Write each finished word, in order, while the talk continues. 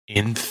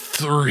In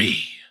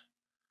 3,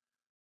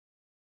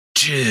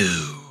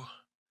 2,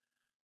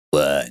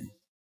 1.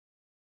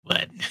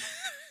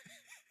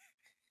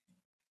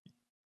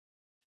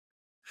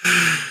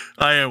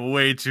 I am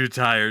way too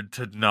tired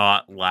to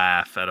not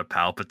laugh at a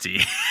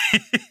Palpatine.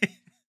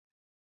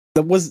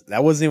 That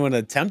wasn't even an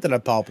attempt at a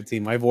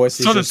Palpatine. My voice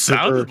is That's what it just super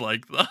sounded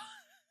like, though.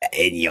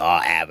 in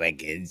your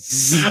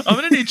arrogance. I'm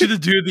going to need you to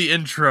do the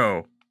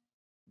intro.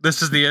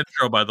 This is the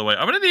intro, by the way.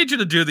 I'm going to need you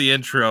to do the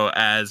intro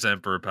as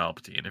Emperor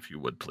Palpatine, if you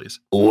would,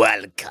 please.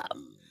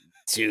 Welcome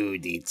to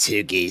the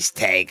Tougie's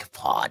Take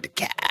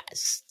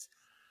podcast.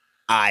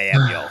 I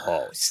am your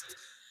host,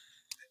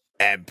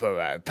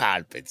 Emperor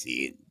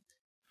Palpatine.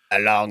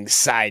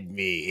 Alongside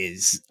me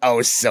is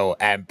also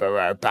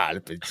Emperor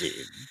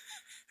Palpatine.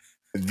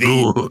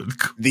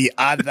 The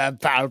other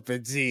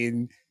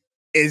Palpatine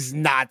is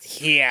not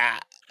here.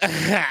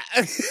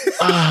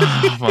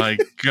 Oh my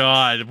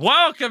god.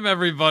 Welcome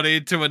everybody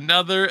to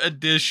another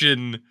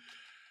edition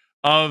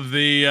of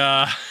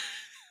the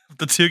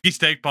Tougie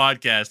Steak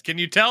Podcast. Can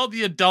you tell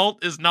the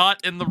adult is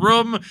not in the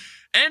room?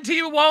 And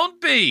he won't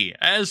be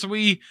as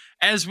we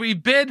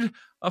bid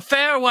a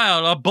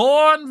farewell, a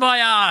bon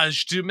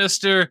voyage to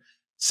Mr.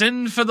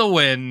 Sin for the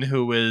Win,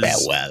 who is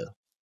Farewell.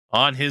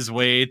 On his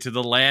way to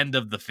the land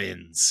of the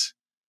Finns.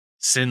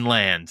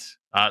 Sinland.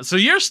 So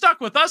you're stuck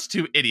with us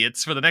two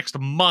idiots for the next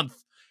month,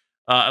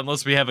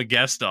 unless we have a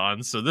guest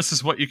on. So this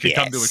is what you can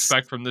come to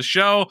expect from the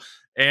show.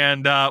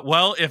 And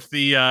well, if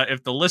the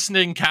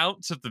listening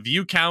counts, if the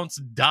view counts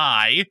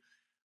die,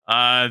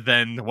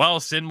 then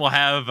well, Sin will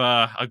have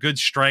a good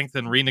strength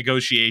and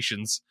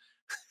renegotiations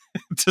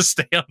to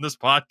stay on this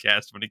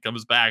podcast when he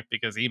comes back,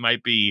 because he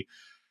might be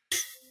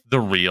the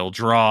real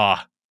draw.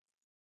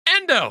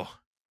 Endo,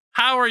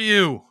 how are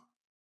you?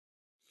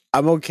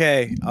 I'm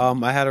okay.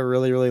 I had a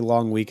really, really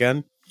long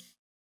weekend.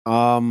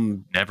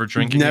 Never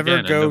drinking never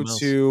again. Go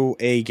to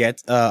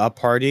a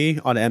party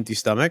on an empty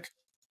stomach.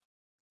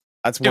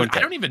 That's one thing.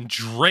 I don't even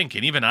drink,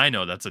 and even I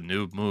know that's a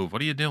noob move.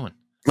 What are you doing?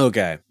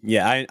 Okay.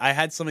 Yeah, I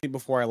had something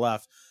before I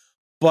left,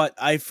 but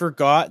I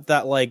forgot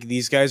that like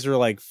these guys are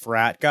like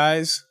frat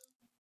guys.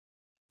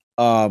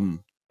 I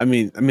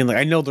mean, like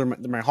I know they're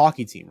my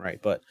hockey team, right?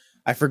 But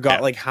I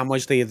forgot like how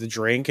much they had to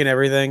drink and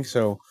everything.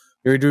 So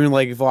we were doing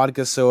like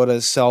vodka,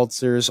 sodas,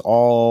 seltzers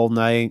all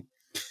night,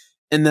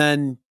 and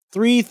then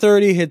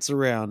 3:30 hits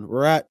around.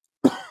 We're at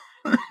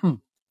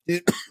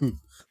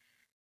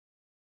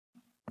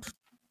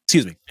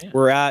excuse me. Yeah.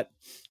 We're at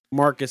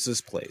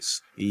Marcus's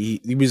place. He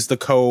was the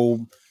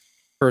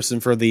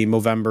person for the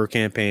Movember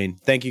campaign.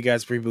 Thank you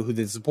guys for people who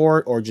did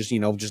support or just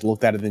just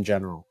looked at it in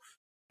general.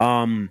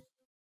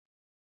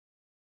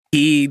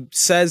 He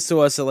says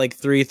to us at like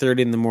 3:30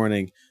 in the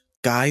morning,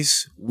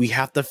 guys, we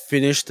have to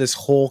finish this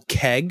whole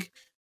keg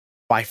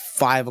by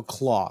 5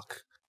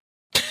 o'clock.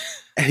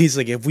 And he's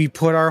like, if we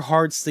put our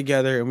hearts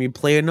together and we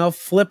play enough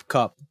Flip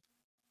Cup,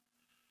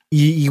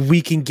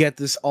 we can get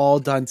this all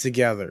done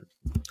together.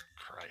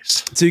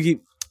 Christ. Tougie,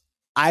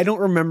 I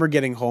don't remember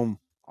getting home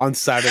on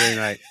Saturday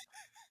night.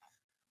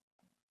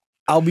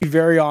 I'll be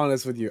very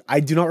honest with you.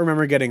 I do not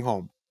remember getting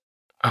home.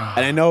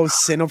 And I know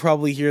Sin will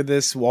probably hear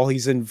this while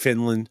he's in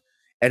Finland.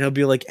 And he'll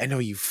be like, I know,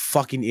 you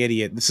fucking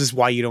idiot. This is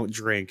why you don't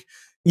drink.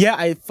 Yeah,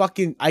 I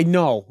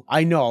know.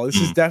 This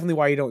is definitely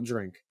why you don't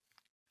drink.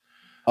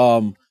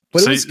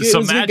 But it was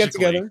good to get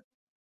together.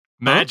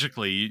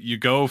 Magically, you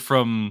go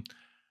from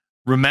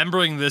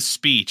remembering this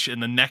speech,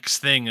 and the next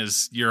thing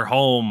is you're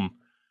home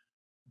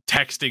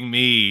texting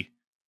me,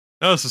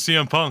 oh, so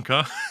CM Punk,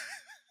 huh?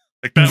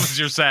 Like that was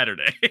your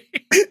Saturday.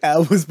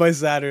 That was my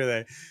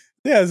Saturday.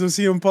 Yeah, so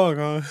CM Punk,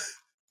 huh?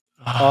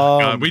 Oh,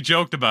 God, we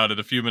joked about it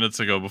a few minutes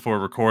ago before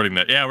recording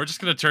that. Yeah, we're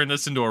just going to turn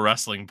this into a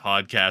wrestling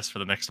podcast for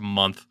the next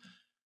month.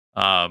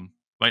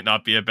 Might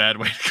not be a bad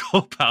way to go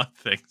about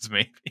things,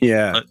 maybe.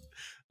 Yeah. But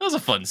that was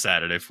a fun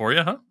Saturday for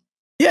you, huh?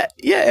 Yeah,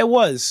 it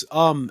was.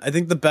 I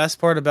think the best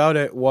part about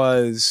it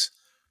was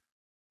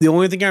the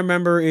only thing I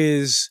remember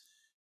is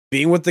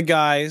being with the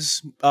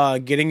guys,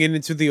 getting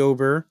into the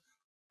Uber.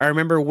 I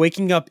remember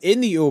waking up in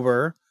the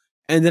Uber,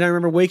 and then I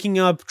remember waking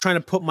up trying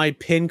to put my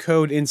PIN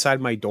code inside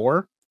my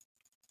door.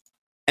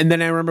 And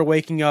then I remember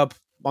waking up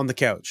on the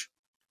couch.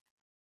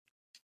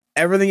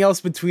 Everything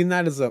else between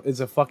that is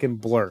a fucking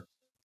blur.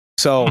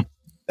 So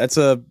that's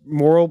a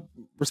moral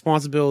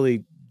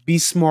responsibility. Be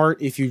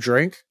smart if you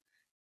drink.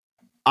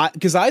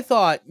 Because I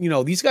thought,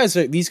 these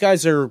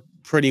guys are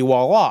pretty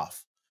well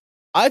off.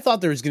 I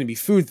thought there was going to be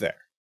food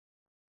there.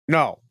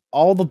 No,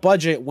 all the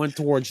budget went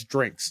towards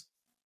drinks.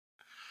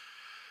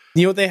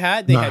 You know what they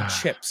had? They had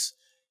chips.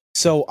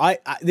 So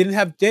they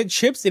had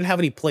chips. They didn't have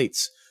any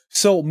plates.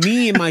 So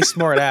me and my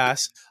smart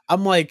ass,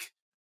 I'm like,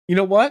 you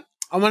know what?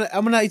 I'm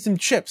gonna eat some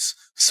chips.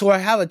 So I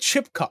have a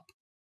chip cup,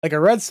 like a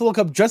red Solo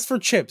cup just for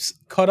chips,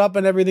 cut up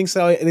and everything.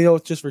 So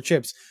it's just for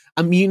chips.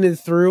 I'm eating it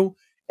through,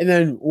 and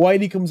then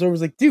Whitey comes over, and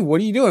is like, dude, what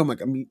are you doing? I'm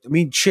like, I'm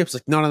eating chips.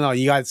 Like, no,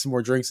 you got some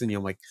more drinks in you.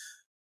 I'm like,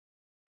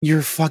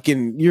 you're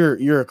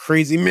a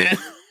crazy man.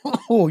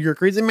 Oh, you're a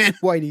crazy man,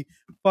 Whitey.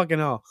 Fucking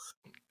hell.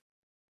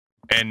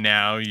 And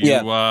now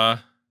you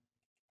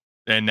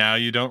And now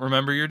you don't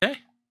remember your day.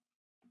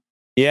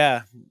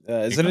 Yeah.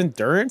 Is it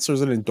endurance or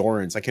is it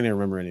endurance? I can't even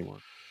remember anymore.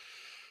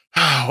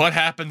 What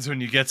happens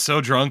when you get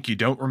so drunk you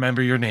don't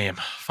remember your name?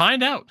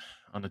 Find out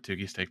on the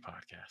Tougie Steak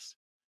podcast.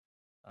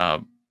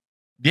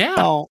 Yeah.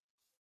 Oh,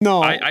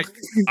 no.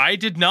 I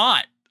did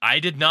not. I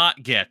did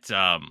not get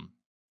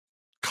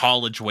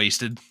college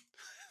wasted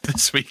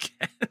this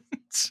weekend.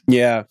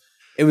 Yeah.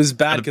 It was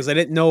bad because I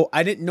didn't know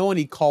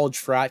any college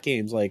frat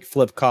games like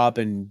Flip Cup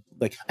and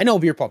like I know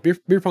beer pong.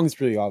 Beer pong is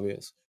pretty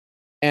obvious.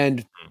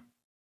 And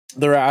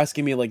they're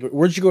asking me like,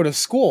 where'd you go to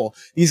school?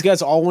 These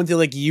guys all went to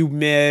like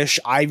UMich,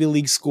 Ivy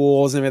League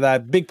schools, and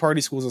that big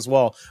party schools as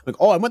well. I'm like,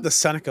 oh, I went to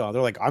Seneca.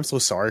 They're like, I'm so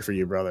sorry for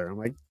you, brother. I'm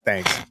like,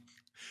 thanks.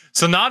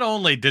 So not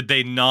only did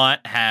they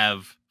not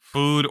have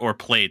food or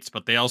plates,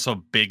 but they also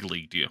big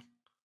leagued you.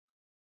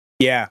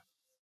 Yeah.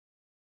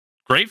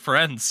 Great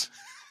friends.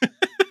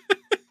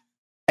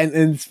 and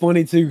it's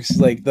funny too, cause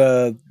like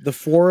the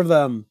four of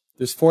them,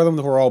 there's four of them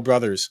who are all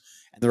brothers,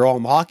 and they're all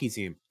on the hockey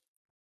team.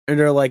 And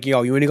they're like,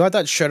 yo, when you got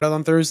that shutout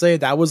on Thursday,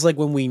 that was like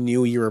when we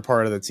knew you were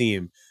part of the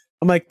team.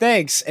 I'm like,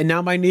 thanks. And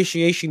now my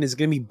initiation is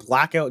gonna be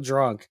blackout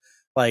drunk,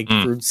 like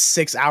for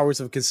 6 hours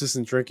of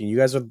consistent drinking. You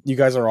guys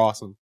are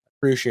awesome.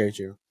 Appreciate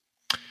you.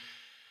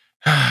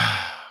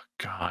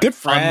 God, good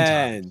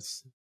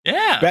friends.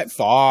 Yeah, Brett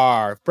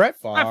Favre.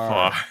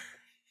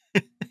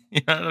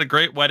 You had a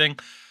great wedding,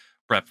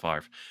 Brett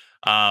Favre.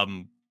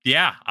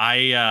 Yeah,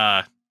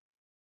 I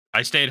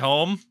stayed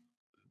home.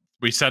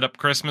 We set up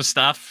Christmas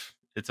stuff.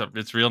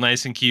 It's real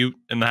nice and cute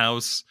in the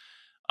house.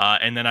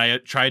 And then I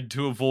tried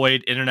to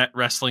avoid internet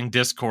wrestling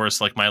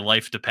discourse like my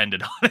life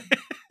depended on it.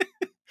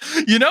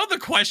 You know the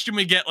question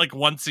we get like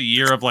once a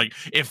year of like,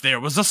 if there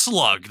was a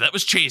slug that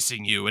was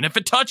chasing you and if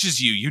it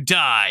touches you, you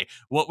die,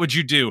 what would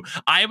you do?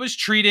 I was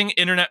treating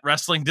internet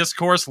wrestling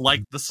discourse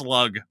like the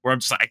slug, where I'm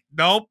just like,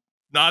 nope,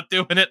 not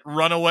doing it.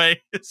 Run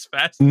away as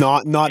fast.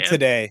 Not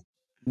today.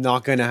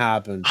 Not gonna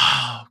happen.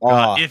 Oh,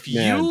 God. If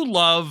you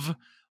love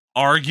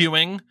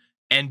arguing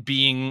and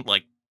being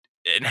like,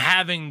 and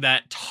having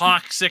that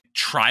toxic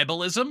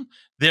tribalism,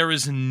 there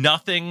is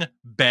nothing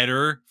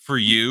better for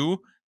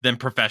you than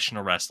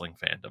professional wrestling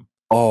fandom.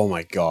 Oh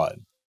my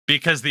God.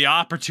 Because the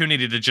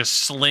opportunity to just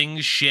sling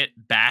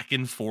shit back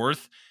and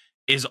forth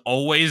is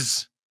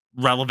always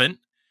relevant.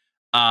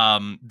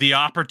 The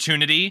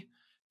opportunity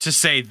to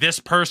say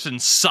this person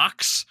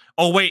sucks.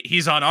 Oh wait,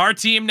 he's on our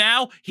team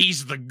now.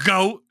 He's the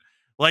GOAT.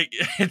 Like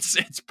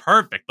it's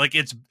perfect. Like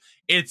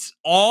it's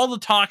all the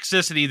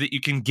toxicity that you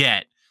can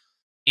get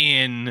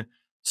in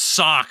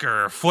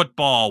soccer,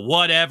 football,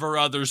 whatever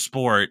other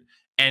sport,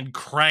 and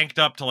cranked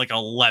up to like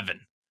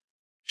 11.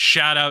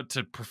 Shout out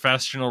to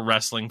professional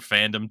wrestling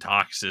fandom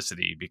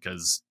toxicity,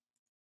 because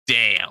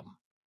damn.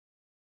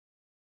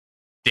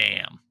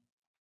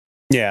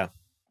 Yeah.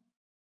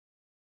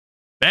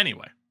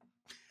 Anyway,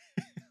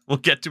 we'll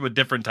get to a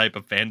different type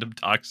of fandom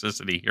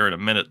toxicity here in a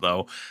minute,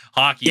 though.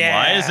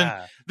 Hockey-wise, and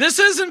this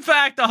is in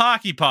fact a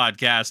hockey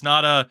podcast,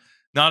 not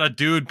a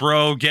dude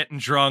bro getting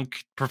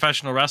drunk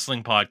professional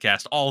wrestling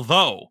podcast.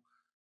 Although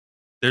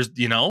there's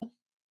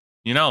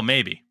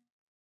maybe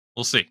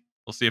we'll see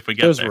if we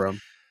get there.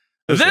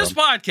 This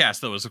podcast,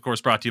 though, is of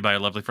course brought to you by our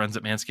lovely friends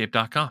at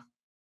Manscaped.com.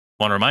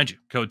 Want to remind you,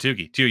 code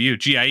Tougie,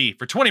 TOUGIE,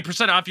 for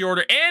 20% off your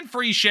order and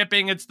free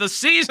shipping. It's the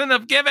season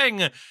of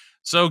giving.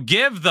 So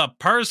give the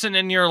person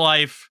in your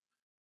life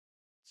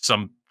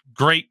some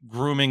great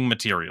grooming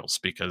materials,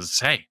 because,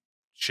 hey,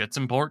 shit's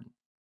important.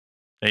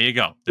 There you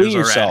go. There's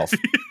yourself.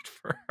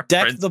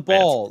 Deck the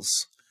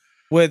balls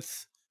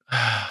with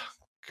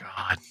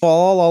God.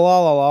 La la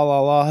la la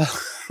la la.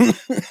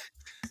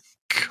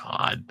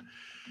 God.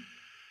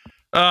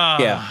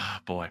 Yeah.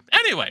 Boy.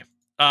 Anyway,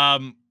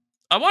 I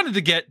wanted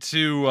to get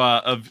to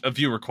a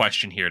viewer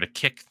question here to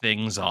kick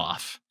things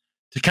off,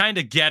 to kind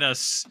of get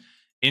us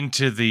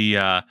into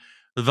the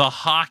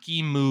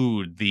hockey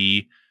mood,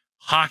 the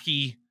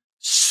hockey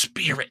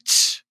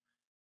spirit.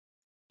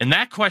 And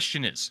that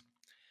question is,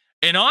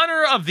 in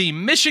honor of the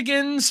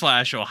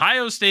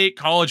Michigan/Ohio State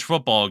college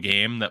football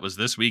game that was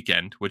this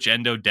weekend, which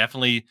Endo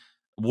definitely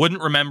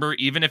wouldn't remember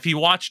even if he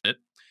watched it,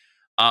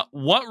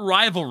 what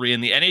rivalry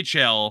in the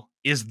NHL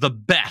is the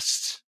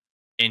best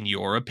in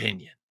your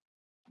opinion?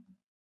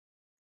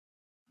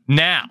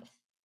 Now,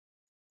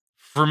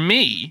 for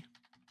me,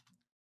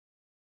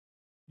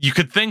 you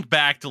could think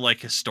back to like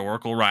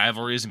historical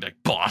rivalries and be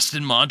like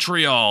Boston,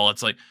 Montreal.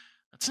 It's like,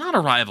 it's not a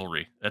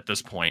rivalry at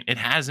this point. It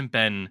hasn't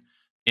been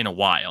in a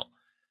while.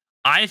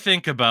 I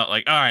think about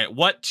like, all right,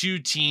 what two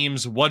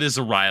teams, what is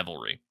a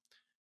rivalry?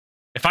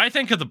 If I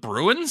think of the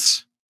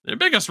Bruins, their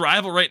biggest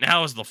rival right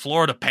now is the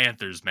Florida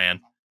Panthers,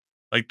 man.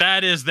 Like,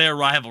 that is their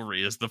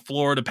rivalry, is the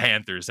Florida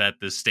Panthers at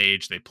this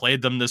stage. They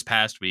played them this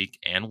past week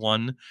and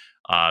won.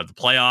 The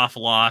playoff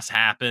loss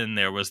happened.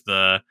 There was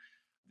the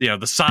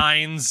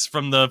signs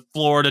from the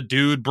Florida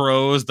dude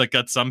bros that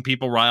got some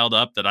people riled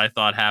up that I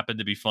thought happened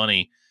to be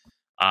funny.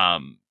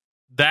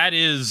 That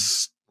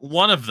is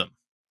one of them.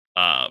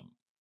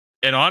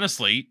 And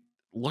honestly,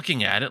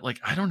 looking at it,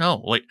 like, I don't know.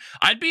 Like,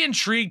 I'd be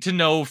intrigued to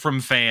know from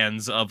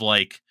fans of,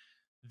 like,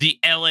 the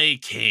LA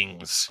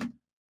Kings.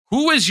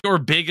 Who is your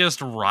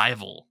biggest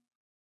rival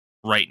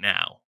right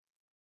now?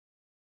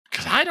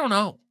 Because I don't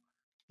know.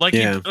 Like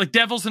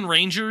Devils and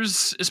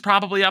Rangers is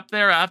probably up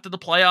there after the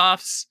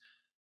playoffs.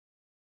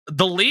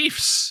 The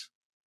Leafs.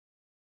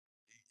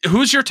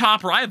 Who's your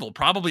top rival?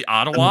 Probably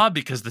Ottawa,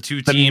 because the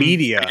two team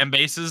media fan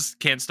bases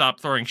can't stop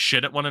throwing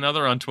shit at one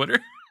another on Twitter.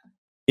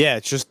 Yeah,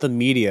 it's just the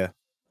media.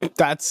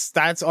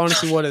 That's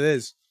honestly what it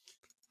is.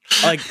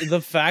 Like,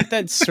 the fact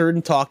that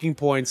certain talking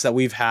points that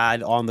we've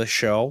had on the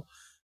show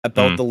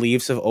about the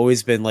Leafs have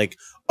always been like,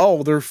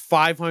 oh, they're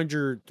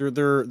 500,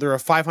 they're a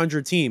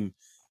 500 team.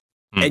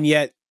 And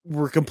yet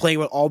we're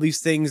complaining about all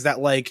these things that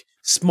like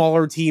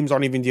smaller teams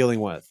aren't even dealing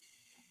with.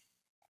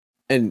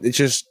 And it's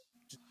just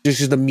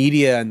the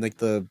media and like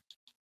the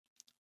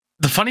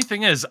funny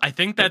thing is, I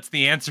think that's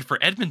the answer for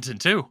Edmonton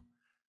too.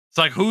 It's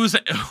like, who's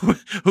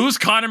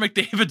Connor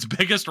McDavid's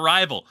biggest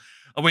rival?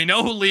 We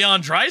know who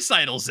Leon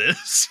Draisaitl's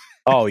is.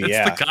 Oh, it's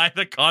yeah. the guy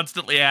that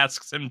constantly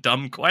asks him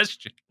dumb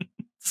questions.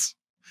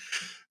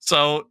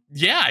 So,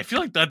 yeah, I feel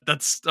like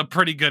that's a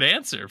pretty good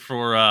answer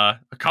for a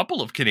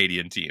couple of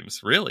Canadian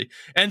teams, really.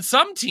 And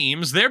some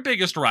teams, their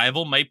biggest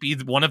rival might be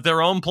one of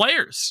their own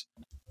players.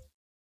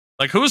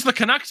 Like, who's the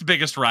Canucks'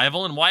 biggest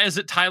rival, and why is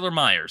it Tyler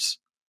Myers?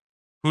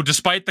 Who,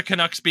 despite the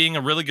Canucks being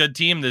a really good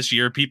team this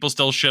year, people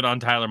still shit on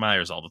Tyler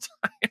Myers all the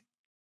time.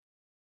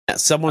 Yeah,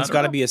 someone's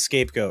got to be a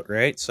scapegoat,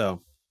 right?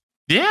 So,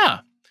 yeah.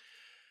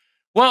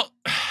 Well,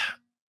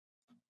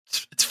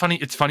 it's funny.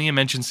 It's funny you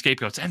mentioned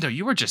scapegoats. Endo,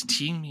 you were just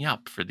teeing me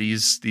up for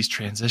these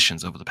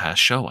transitions over the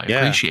past show. I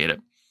appreciate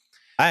it.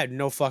 I had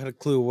no fucking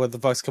clue what the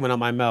fuck's coming out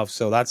my mouth.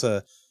 So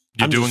You're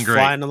I'm doing just great.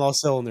 Flying on all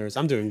cylinders.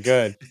 I'm doing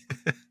good.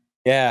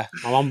 Yeah,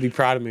 my mom will be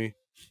proud of me.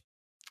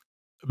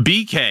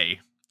 BK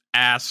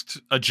asked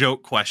a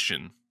joke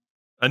question.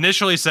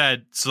 Initially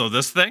said, "So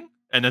this thing,"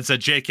 and then said,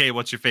 "JK,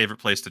 what's your favorite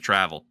place to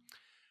travel?"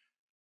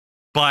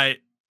 But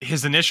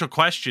his initial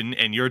question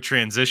and your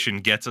transition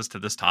gets us to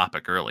this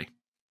topic early.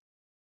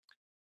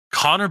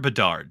 Connor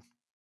Bedard.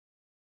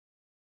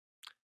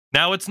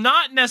 Now, it's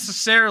not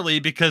necessarily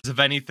because of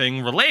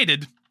anything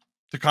related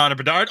to Connor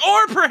Bedard,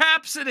 or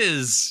perhaps it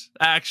is,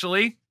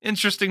 actually.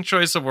 Interesting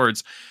choice of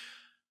words.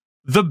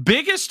 The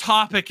biggest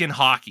topic in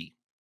hockey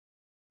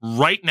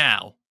right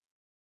now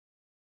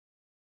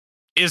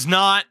is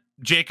not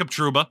Jacob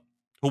Trouba,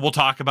 who we'll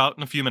talk about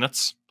in a few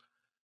minutes.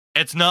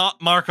 It's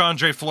not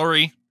Marc-Andre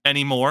Fleury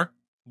anymore.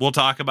 We'll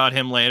talk about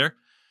him later.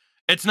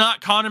 It's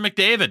not Connor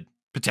McDavid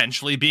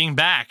potentially being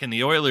back and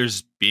the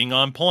Oilers being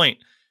on point.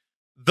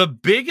 The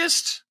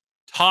biggest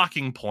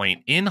talking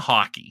point in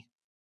hockey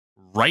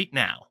right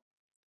now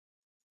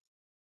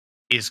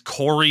is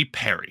Corey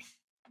Perry.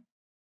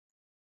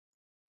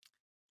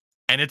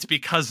 And it's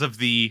because of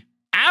the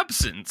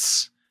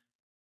absence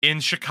in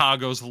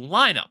Chicago's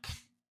lineup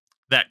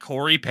that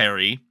Corey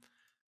Perry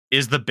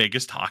is the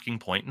biggest talking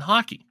point in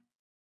hockey.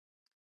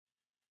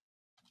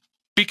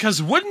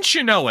 Because wouldn't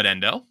you know it,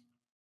 Endo?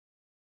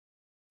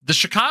 The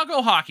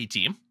Chicago hockey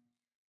team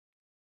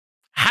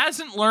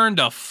hasn't learned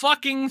a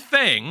fucking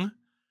thing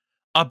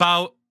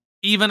about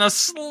even a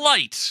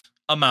slight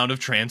amount of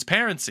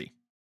transparency.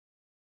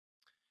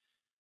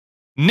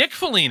 Nick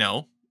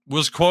Foligno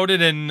was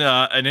quoted in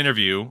an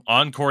interview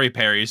on Corey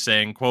Perry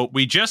saying, quote,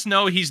 "We just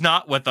know he's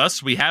not with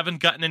us. We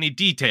haven't gotten any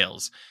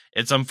details.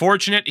 It's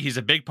unfortunate. He's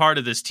a big part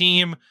of this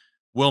team.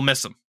 We'll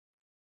miss him."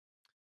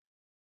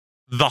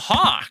 The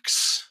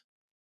Hawks,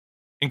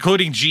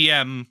 including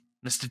GM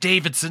Mr.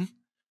 Davidson,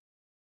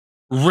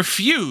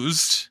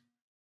 refused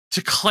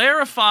to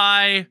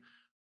clarify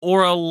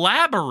or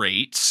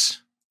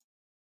elaborate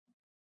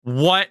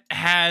what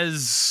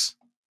has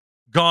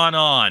gone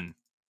on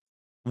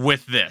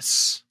with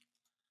this.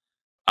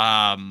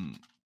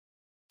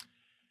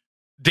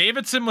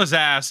 Davidson was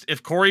asked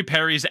if Corey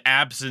Perry's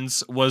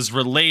absence was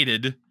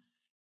related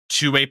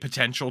to a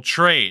potential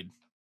trade.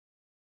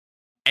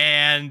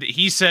 And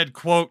he said,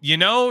 quote,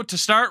 "To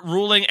start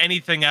ruling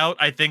anything out,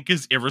 I think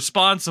is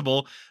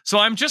irresponsible. So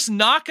I'm just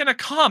not going to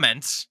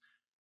comment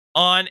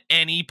on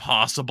any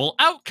possible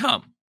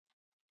outcome."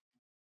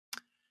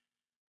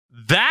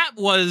 That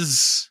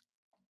was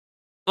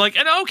like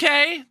an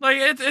okay. Like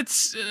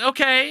it's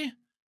okay.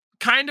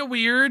 Kind of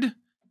weird,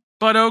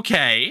 but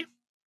okay.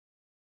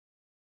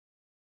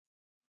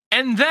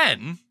 And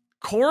then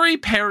Corey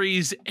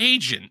Perry's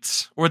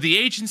agent, or the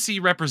agency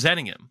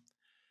representing him,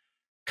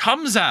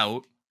 comes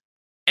out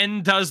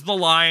and does the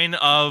line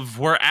of,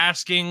 "We're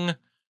asking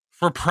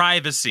for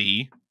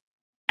privacy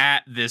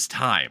at this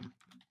time,"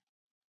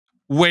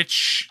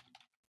 which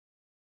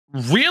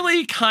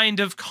really kind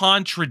of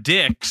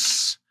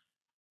contradicts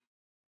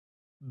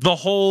the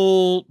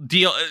whole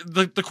deal.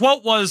 The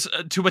quote was,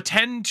 "to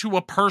attend to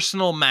a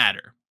personal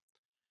matter,"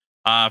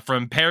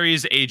 from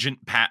Perry's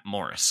agent, Pat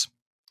Morris.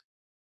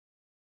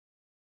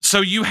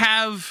 So you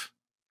have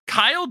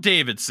Kyle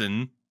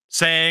Davidson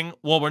saying,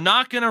 well, we're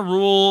not going to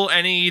rule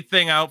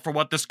anything out for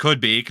what this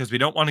could be because we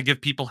don't want to give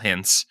people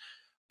hints,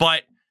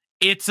 but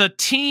it's a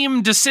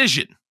team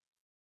decision.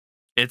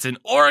 It's an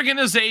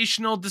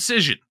organizational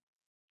decision.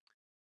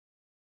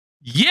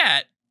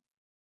 Yet,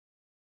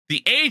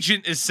 The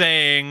agent is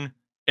saying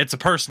it's a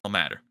personal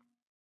matter.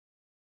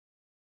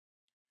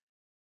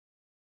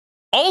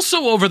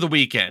 Also over the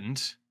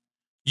weekend,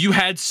 you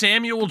had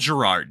Samuel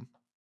Girard,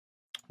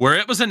 where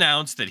it was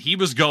announced that he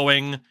was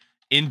going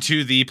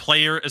into the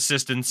player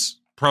assistance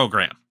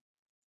program.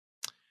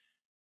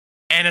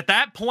 And at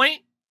that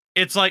point,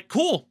 it's like,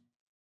 cool.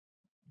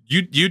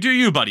 You do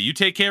you, buddy. You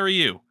take care of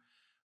you.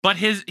 But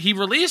he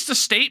released a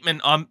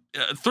statement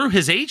through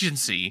his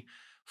agency,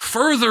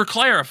 further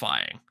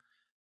clarifying,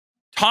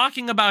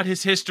 talking about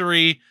his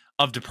history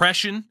of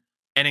depression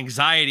and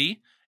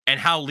anxiety and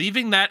how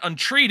leaving that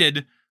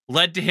untreated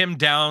led to him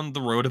down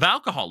the road of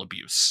alcohol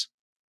abuse.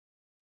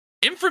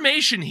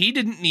 Information he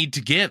didn't need to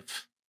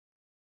give.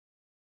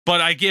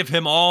 But I give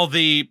him all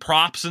the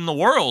props in the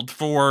world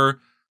for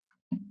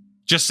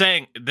just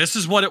saying this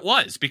is what it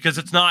was, because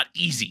it's not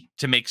easy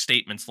to make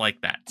statements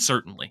like that,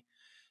 certainly.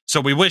 So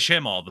we wish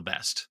him all the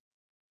best.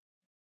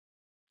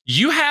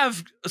 You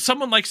have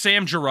someone like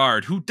Sam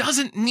Girard who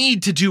doesn't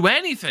need to do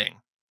anything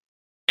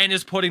and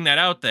is putting that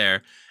out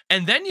there.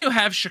 And then you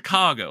have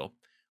Chicago,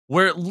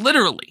 where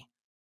literally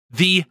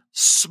the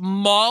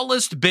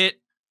smallest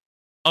bit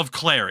of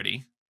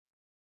clarity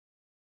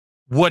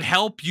would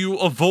help you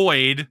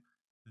avoid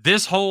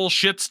this whole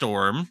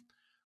shitstorm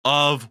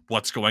of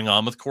what's going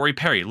on with Corey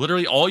Perry.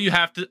 Literally, all you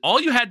had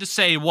to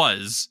say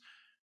was,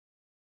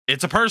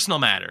 it's a personal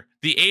matter.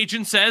 The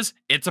agent says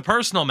it's a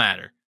personal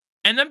matter.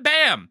 And then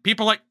bam,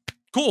 people are like,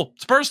 cool,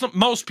 it's personal.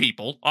 Most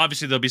people,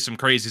 obviously there'll be some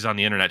crazies on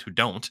the internet who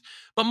don't,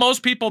 but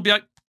most people will be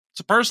like, it's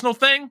a personal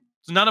thing.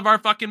 It's none of our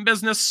fucking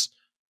business.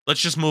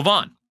 Let's just move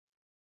on.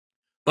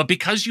 But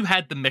because you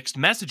had the mixed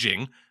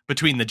messaging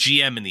between the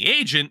GM and the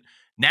agent,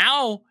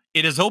 now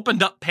it has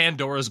opened up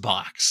Pandora's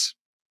box.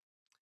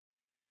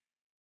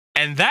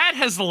 And that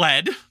has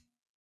led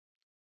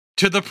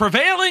to the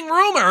prevailing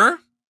rumor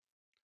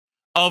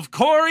of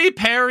Corey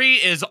Perry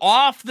is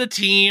off the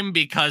team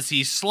because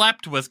he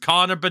slept with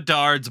Connor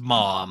Bedard's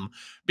mom.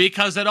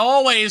 Because it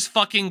always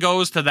fucking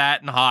goes to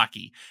that in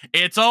hockey.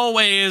 It's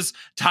always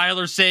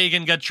Tyler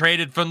Seguin got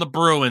traded from the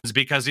Bruins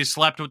because he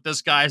slept with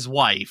this guy's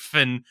wife.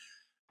 And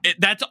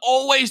that's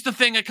always the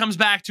thing it comes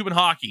back to in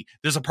hockey.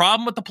 There's a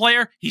problem with the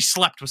player, he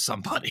slept with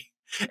somebody.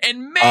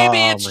 And maybe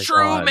it's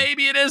true, God.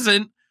 Maybe it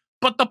isn't.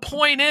 But the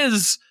point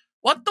is,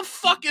 what the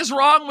fuck is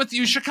wrong with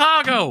you,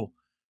 Chicago?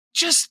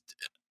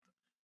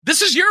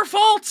 This is your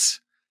fault.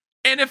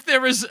 And if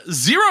there is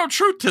zero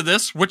truth to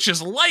this, which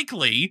is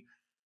likely,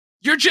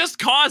 you're just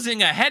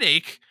causing a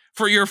headache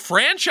for your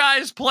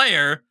franchise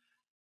player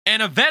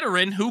and a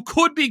veteran who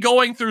could be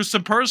going through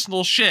some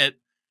personal shit.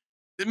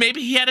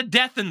 Maybe he had a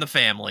death in the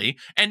family,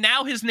 and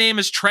now his name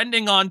is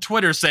trending on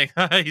Twitter saying,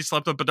 he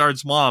slept with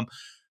Bedard's mom.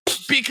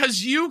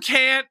 Because you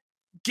can't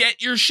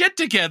get your shit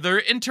together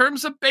in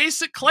terms of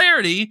basic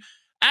clarity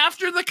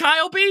after the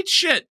Kyle Beach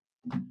shit.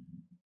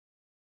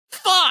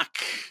 Fuck.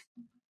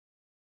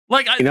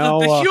 Like,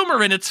 the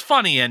humor in it's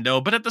funny,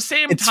 Endo, but at the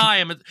same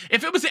time,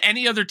 if it was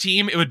any other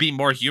team, it would be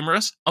more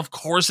humorous. Of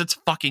course, it's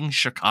fucking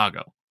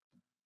Chicago.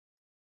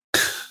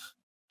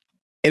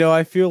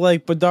 I feel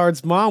like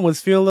Bedard's mom was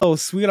feeling a little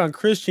sweet on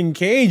Christian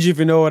Cage, if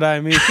you know what I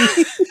mean.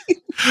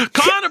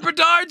 Connor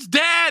Bedard's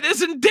dad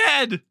isn't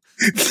dead.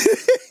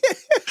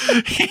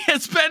 He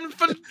has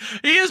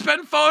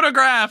been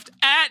photographed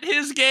at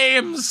his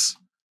games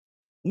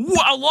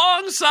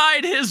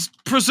alongside his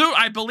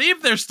I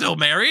believe they're still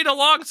married,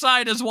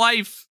 alongside his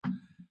wife.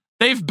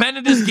 They've been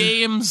at his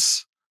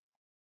games.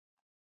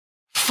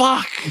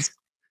 Fuck.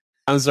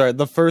 I'm sorry.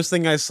 The first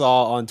thing I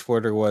saw on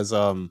Twitter was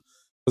a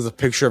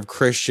picture of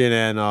Christian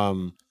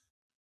and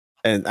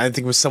I think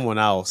it was someone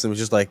else. It was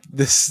just like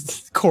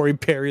this Corey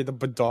Perry, the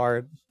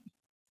Bedard.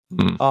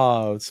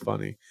 Oh, it's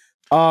funny.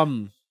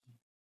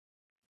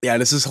 Yeah,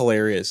 this is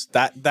hilarious.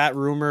 That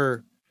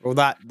rumor, or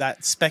that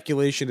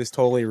speculation is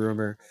totally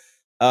rumor.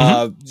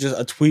 Just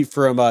a tweet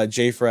from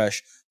Jay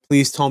Fresh.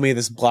 Please tell me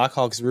this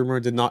Blackhawks rumor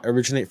did not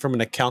originate from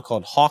an account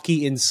called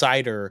Hockey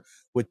Insider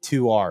with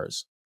 2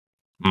 R's.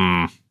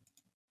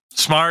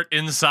 Smart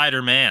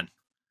insider man.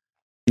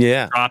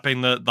 Yeah.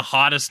 Dropping the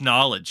hottest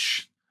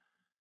knowledge.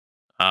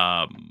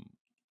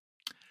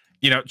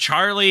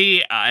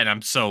 Charlie, and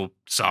I'm so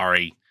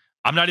sorry.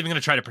 I'm not even going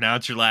to try to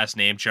pronounce your last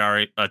name,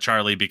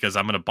 Charlie, because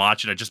I'm going to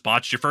botch it. I just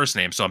botched your first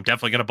name, so I'm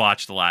definitely going to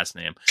botch the last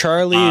name.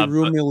 Charlie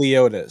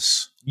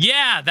Roumeliotis.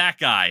 Yeah, that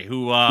guy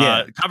who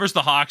covers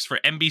the Hawks for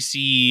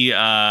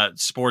NBC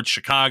Sports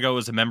Chicago,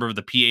 is a member of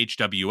the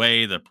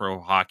PHWA, the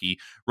Pro Hockey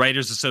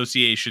Writers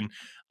Association.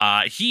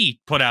 He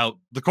put out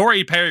the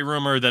Corey Perry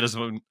rumor that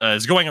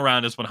is going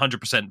around as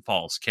 100%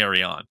 false.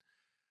 Carry on.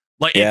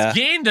 It's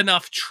gained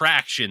enough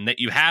traction that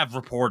you have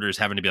reporters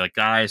having to be like,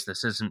 guys,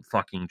 this isn't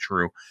fucking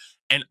true.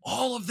 And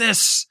all of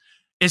this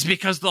is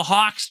because the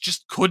Hawks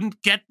just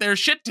couldn't get their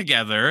shit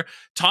together,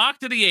 talk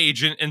to the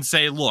agent and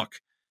say, look,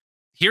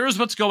 here's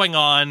what's going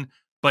on,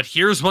 but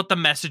here's what the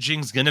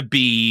messaging's going to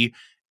be.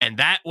 And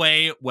that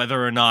way,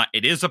 whether or not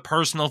it is a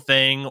personal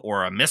thing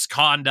or a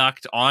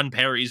misconduct on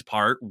Perry's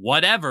part,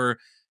 whatever,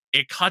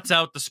 it cuts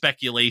out the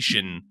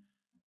speculation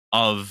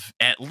of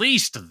at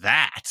least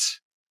that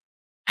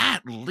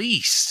at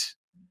least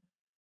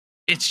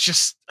it's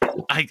just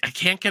I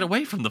can't get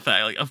away from the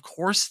fact, like, of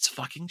course it's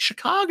fucking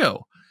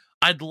Chicago.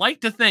 I'd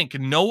like to think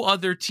no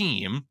other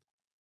team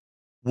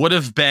would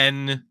have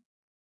been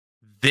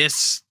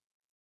this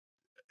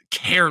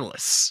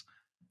careless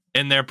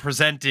in their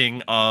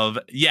presenting of,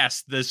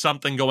 yes, there's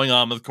something going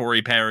on with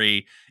Corey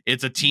Perry.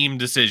 It's a team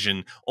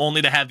decision,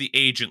 only to have the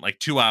agent like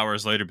 2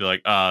 hours later be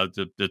like,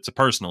 it's a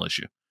personal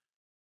issue.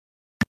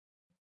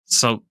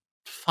 So,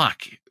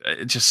 fuck.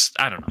 It just,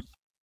 I don't know.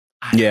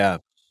 Yeah,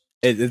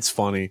 it's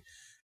funny.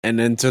 And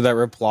then to that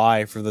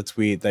reply for the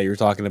tweet that you're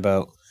talking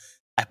about,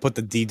 I put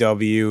the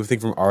DW thing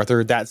from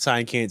Arthur. That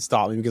sign can't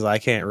stop me because I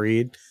can't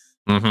read.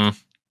 Mm-hmm.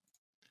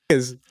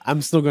 Because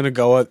I'm still gonna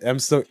go.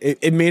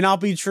 It may not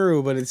be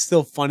true, but it's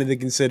still funny to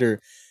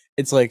consider.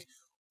 It's like,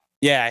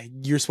 yeah,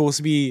 you're supposed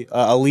to be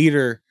a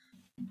leader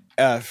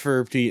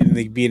for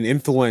and be an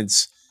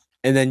influence,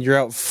 and then you're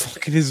out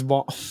fucking his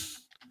mom.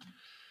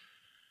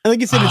 And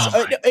like I said,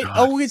 it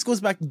always goes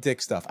back to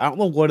dick stuff. I don't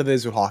know what it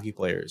is with hockey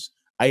players.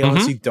 I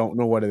honestly don't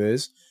know what it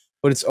is,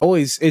 but it's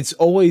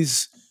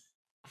always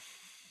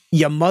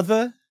your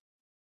mother,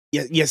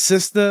 your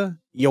sister,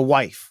 your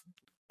wife.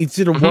 It's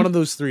either one of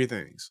those three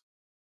things.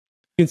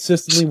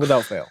 Consistently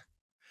without fail.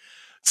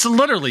 So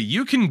literally,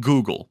 you can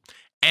Google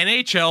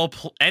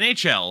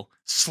NHL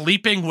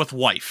sleeping with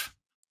wife,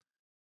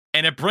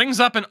 and it brings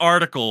up an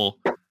article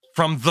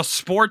from The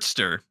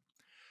Sportster.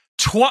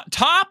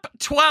 Top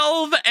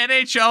 12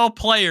 NHL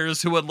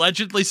players who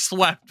allegedly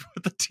slept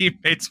with a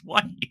teammate's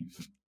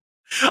wife.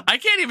 I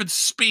can't even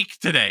speak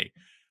today.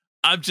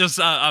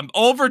 I'm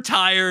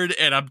overtired,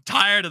 and I'm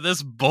tired of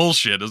this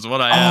bullshit is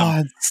what I am. Oh,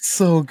 it's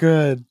so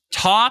good.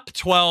 Top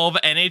 12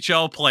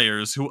 NHL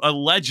players who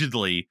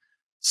allegedly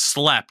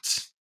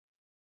slept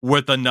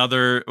with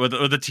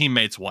with a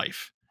teammate's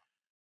wife.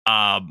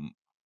 And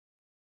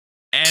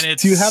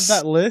it's... Do you have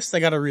that list? I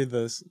gotta read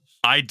this.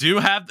 I do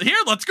have... Here,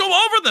 let's go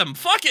over them.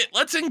 Fuck it.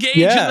 Let's engage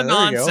in the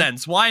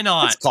nonsense. Why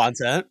not? It's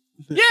content.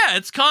 Yeah,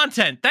 it's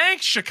content.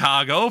 Thanks,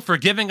 Chicago, for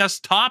giving us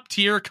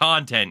top-tier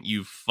content,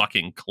 you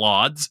fucking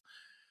clods.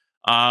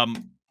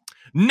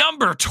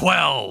 Number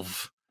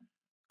 12,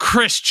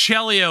 Chris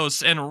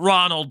Chelios and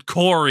Ronald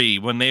Corey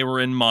when they were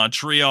in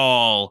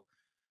Montreal.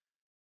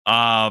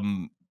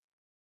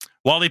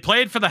 While he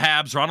played for the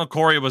Habs,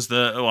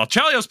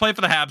 Chelios played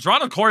for the Habs,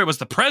 Ronald Corey was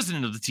the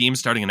president of the team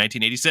starting in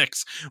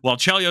 1986. While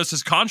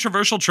Chelios'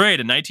 controversial trade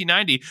in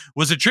 1990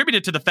 was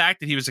attributed to the fact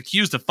that he was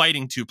accused of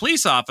fighting two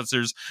police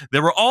officers,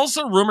 there were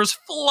also rumors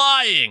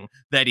flying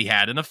that he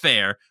had an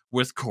affair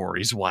with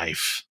Corey's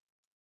wife.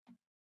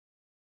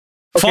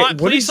 Okay,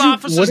 police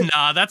officers,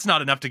 that's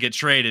not enough to get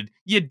traded.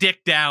 You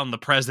dick down the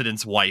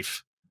president's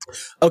wife.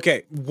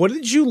 Okay, what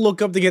did you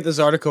look up to get this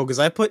article? Because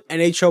I put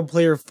NHL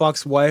player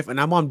fucks wife,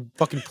 and I'm on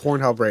fucking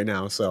Pornhub right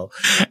now. So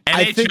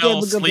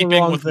NHL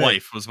sleeping with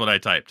wife was what I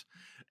typed.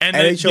 And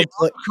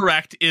the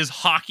correct is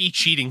hockey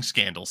cheating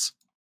scandals.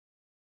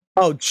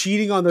 Oh,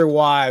 cheating on their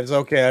wives.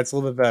 Okay, that's a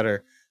little bit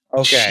better.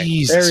 Okay,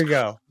 Jesus there we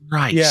go.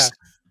 Right. Yeah.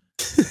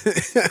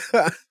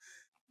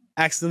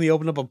 Accidentally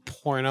opened up a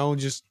porno.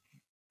 Just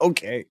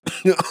okay.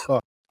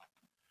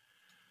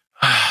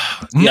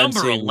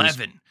 Number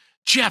 11.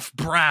 Jeff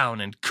Brown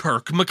and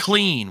Kirk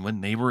McLean when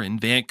they were in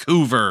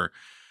Vancouver.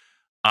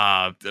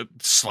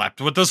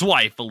 Slept with his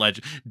wife,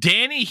 alleged.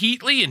 Danny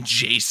Heatley and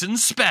Jason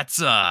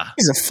Spezza.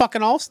 He's a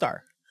fucking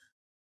all-star.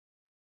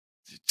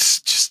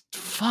 Just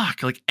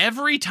fuck. Like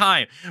every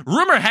time.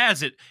 Rumor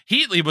has it,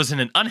 Heatley was in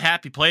an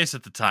unhappy place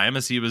at the time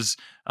as he was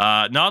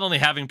not only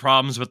having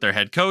problems with their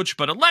head coach,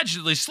 but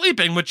allegedly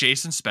sleeping with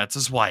Jason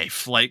Spezza's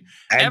wife.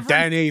 And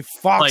then he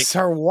fucks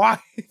her wife.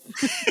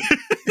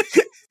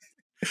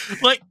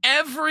 Like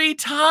every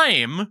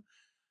time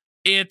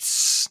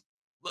it's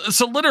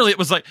so literally it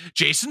was like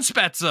Jason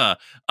Spezza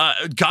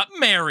got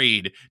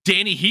married.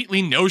 Danny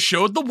Heatley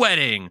no-showed the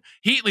wedding.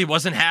 Heatley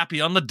wasn't happy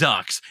on the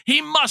Ducks.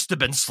 He must have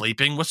been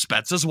sleeping with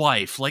Spezza's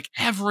wife. Like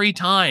every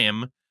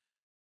time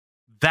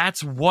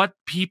that's what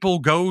people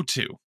go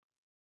to.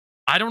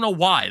 I don't know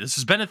why. This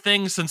has been a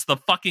thing since the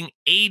fucking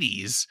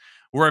 80s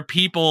where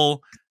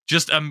people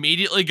just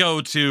immediately go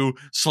to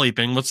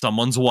sleeping with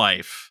someone's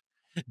wife.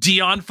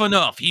 Dion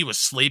Phaneuf, he was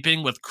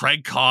sleeping with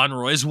Craig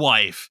Conroy's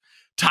wife.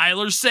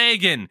 Tyler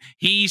Sagan,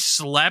 he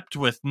slept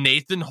with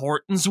Nathan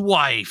Horton's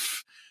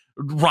wife.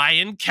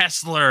 Ryan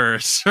Kessler,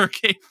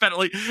 Sergei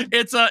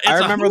Fedorov. I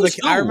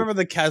remember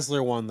the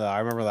Kessler one though. I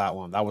remember that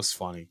one. That was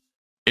funny.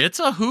 It's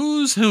a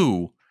who's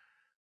who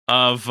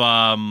of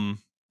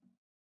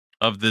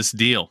this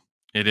deal.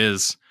 It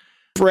is.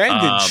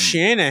 Brendan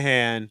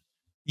Shanahan.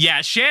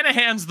 Yeah,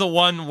 Shanahan's the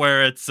one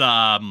where it's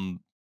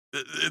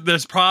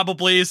there's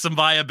probably some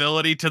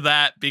viability to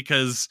that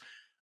because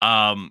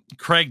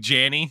Craig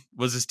Janney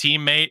was his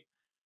teammate,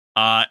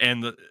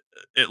 and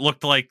it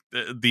looked like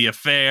the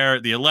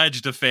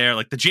alleged affair,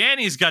 like the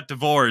Janneys got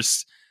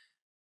divorced,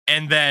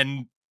 and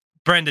then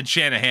Brendan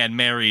Shanahan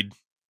married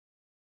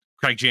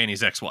Craig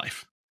Janney's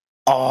ex-wife.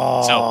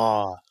 Oh,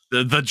 so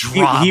the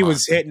drama. He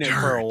was hitting it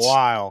for a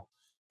while.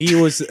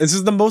 This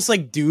is the most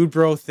like dude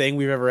bro thing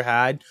we've ever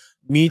had.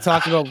 me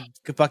talking about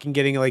fucking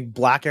getting like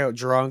blackout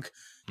drunk,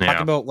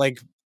 talking about like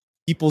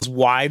people's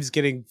wives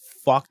getting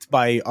fucked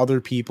by other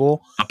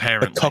people,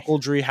 apparently the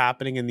cuckoldry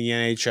happening in the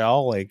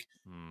NHL. Like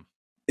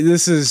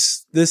this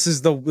is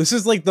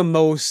like the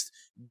most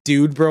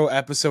dude bro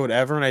episode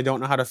ever, and I don't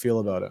know how to feel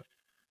about it.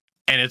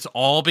 And it's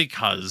all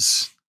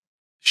because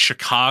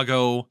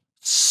Chicago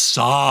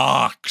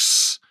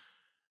sucks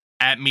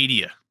at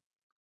media.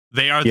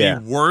 They are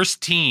the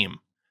worst team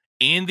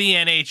in the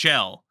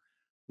NHL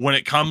when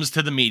it comes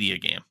to the media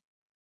game.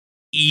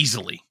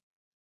 Easily.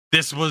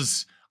 This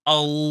was a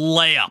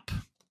layup.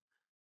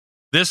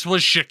 This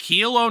was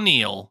Shaquille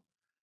O'Neal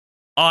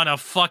on a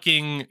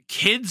fucking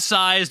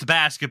kid-sized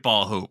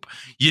basketball hoop.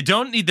 You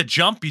don't need to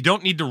jump. You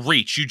don't need to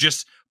reach. You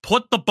just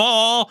put the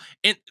ball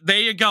in. There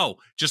you go.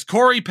 Just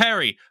Corey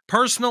Perry.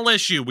 Personal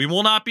issue. We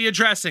will not be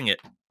addressing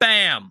it.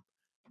 Bam.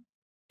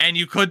 And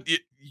you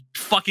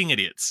fucking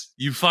idiots.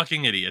 You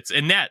fucking idiots.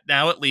 And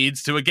now it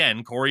leads to,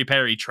 again, Corey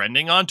Perry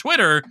trending on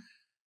Twitter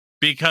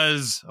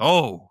because,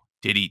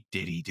 did he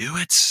do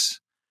it?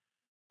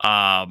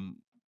 God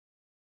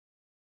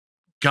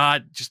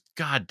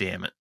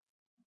damn it.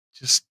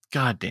 Just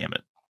God damn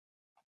it.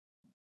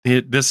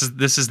 This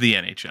is the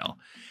NHL.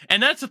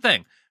 And that's the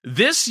thing.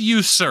 This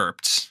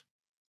usurped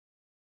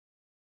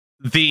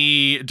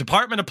the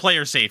Department of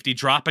Player Safety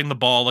dropping the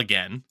ball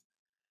again.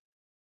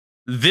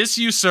 This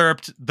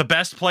usurped the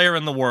best player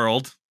in the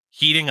world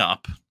heating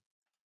up.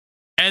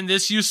 And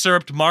this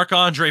usurped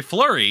Marc-Andre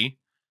Fleury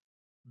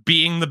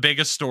being the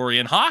biggest story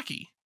in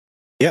hockey.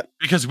 Yep.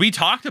 Because we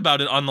talked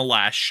about it on the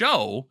last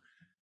show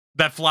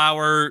that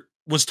Flower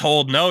was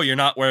told, no, you're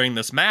not wearing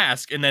this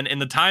mask. And then in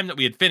the time that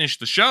we had finished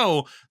the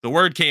show, the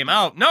word came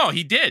out, no,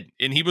 he did.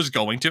 And he was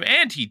going to,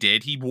 and he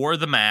did. He wore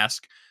the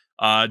mask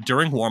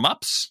during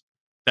warm-ups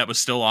that was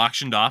still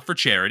auctioned off for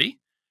charity.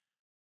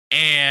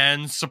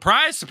 And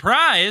surprise,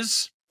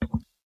 surprise,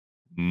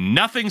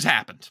 nothing's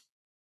happened.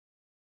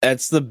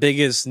 That's the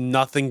biggest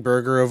nothing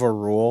burger of a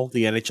rule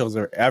the NHL's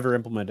ever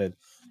implemented.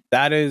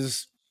 That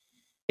is,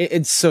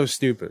 it's so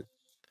stupid.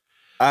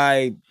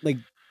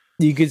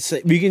 We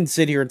can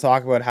sit here and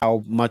talk about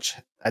how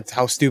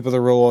stupid the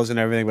rule is and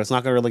everything, but it's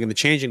not really going to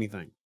change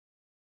anything.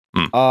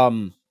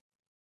 I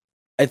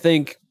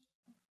think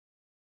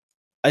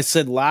I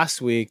said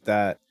last week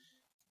that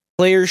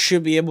players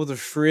should be able to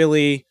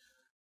freely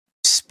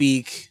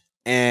speak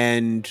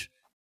and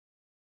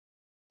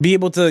be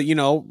able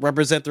to,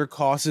 represent their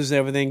causes and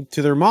everything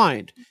to their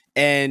mind.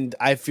 And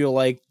I feel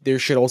like there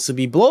should also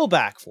be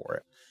blowback for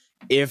it.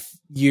 If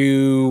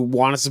you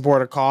want to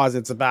support a cause,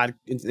 it's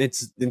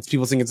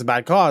people think it's a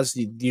bad cause,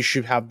 you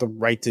should have the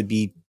right to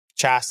be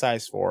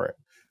chastised for it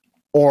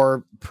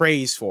or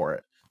praised for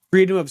it.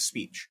 Freedom of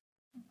speech.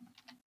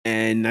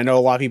 And I know a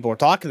lot of people are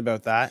talking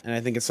about that, and I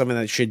think it's something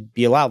that should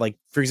be allowed. Like,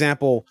 for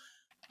example,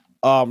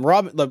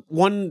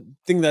 one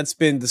thing that's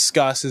been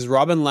discussed is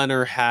Robin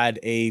Lehner had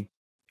a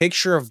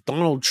picture of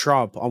Donald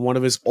Trump on one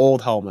of his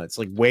old helmets,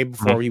 like way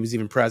before he was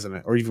even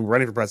president or even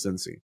running for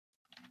presidency.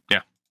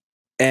 Yeah.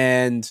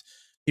 And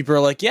people are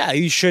like, yeah,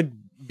 he should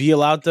be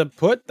allowed to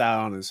put that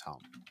on his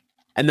helmet.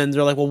 And then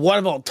they're like, well, what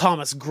about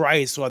Thomas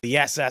Grice with the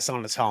SS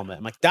on his helmet?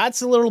 I'm like,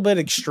 that's a little bit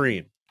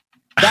extreme.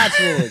 That's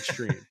a little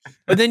extreme.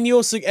 But then you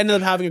also end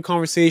up having a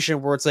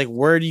conversation where it's like,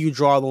 where do you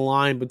draw the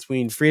line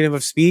between freedom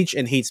of speech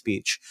and hate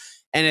speech?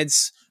 And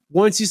it's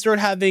once you start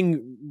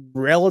having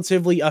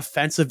relatively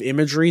offensive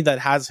imagery that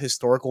has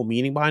historical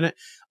meaning behind it,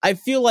 I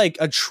feel like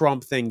a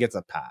Trump thing gets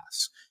a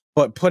pass.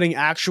 But putting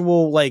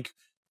actual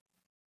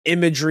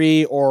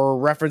imagery or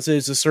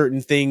references to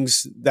certain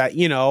things that,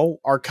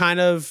 are kind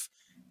of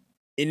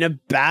in a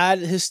bad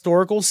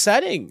historical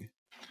setting,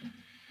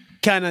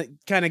 you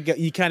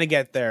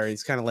get there.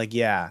 It's kind of like,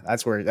 yeah,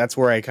 that's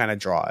where I kind of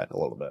draw it a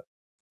little bit.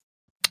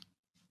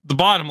 The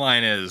bottom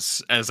line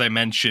is, as I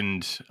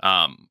mentioned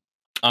on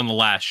the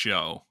last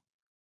show,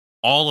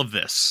 all of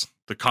this,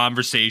 the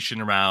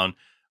conversation around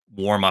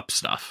warm-up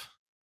stuff,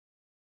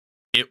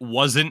 it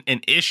wasn't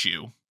an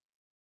issue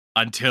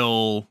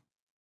until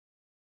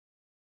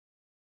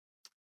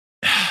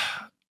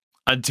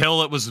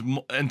it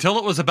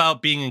was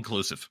about being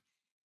inclusive.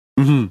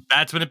 Mm-hmm.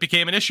 That's when it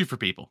became an issue for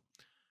people.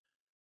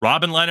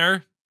 Robin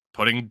Lehner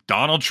putting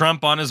Donald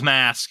Trump on his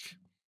mask.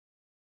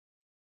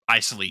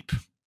 I sleep.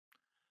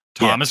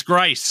 Thomas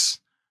Grice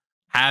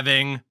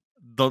having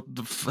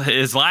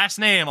his last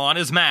name on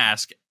his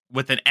mask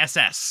with an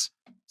SS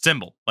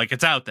symbol. Like,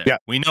 it's out there. Yeah.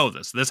 We know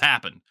this. This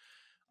happened.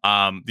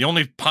 The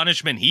only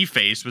punishment he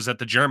faced was that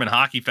the German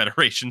Hockey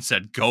Federation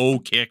said, go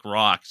kick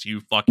rocks, you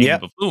fucking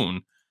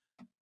buffoon.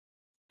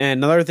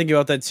 And another thing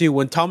about that too,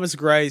 when Thomas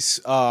Grice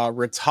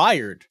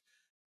retired,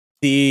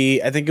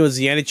 I think it was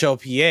the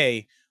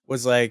NHLPA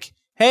was like,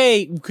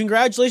 hey,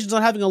 congratulations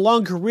on having a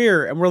long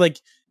career. And we're like,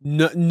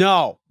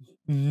 no.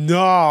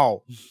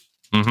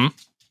 Mm-hmm.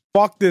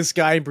 Fuck this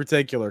guy in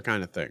particular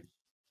kind of thing.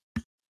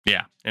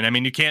 Yeah. And I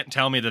mean, you can't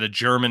tell me that a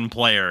German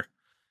player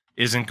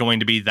isn't going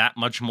to be that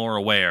much more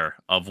aware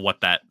of what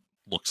that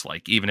looks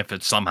like, even if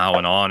it's somehow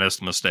an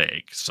honest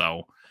mistake.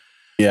 So,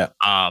 yeah.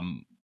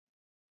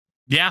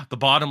 Yeah, the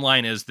bottom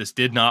line is this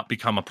did not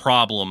become a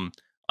problem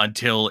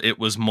until it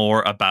was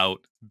more about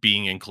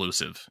being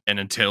inclusive and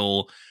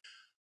until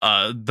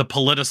the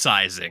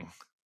politicizing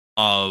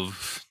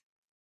of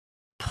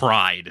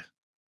pride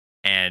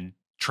and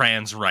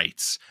trans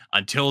rights,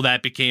 until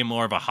that became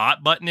more of a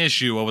hot button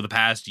issue over the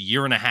past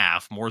year and a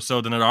half, more so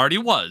than it already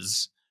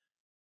was.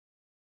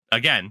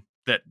 Again,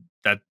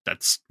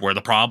 that's where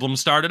the problem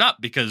started up,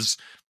 because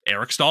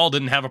Eric Stahl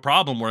didn't have a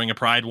problem wearing a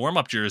Pride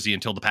warm-up jersey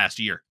until the past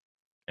year.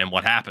 And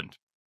what happened?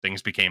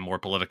 Things became more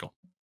political.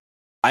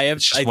 I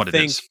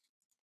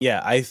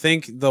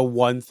think the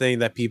one thing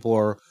that people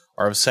are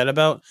upset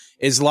about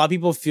is a lot of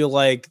people feel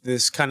like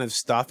this kind of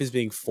stuff is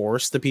being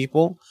forced to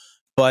people.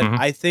 But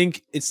I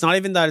think it's not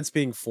even that it's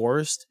being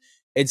forced.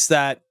 It's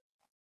that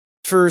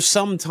for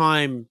some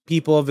time,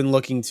 people have been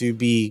looking to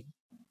be,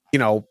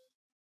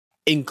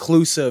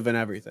 inclusive and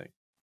everything.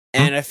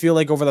 And I feel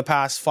like over the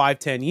past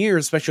 5-10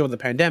 years, especially with the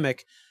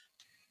pandemic,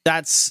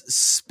 that's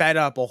sped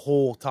up a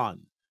whole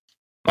ton.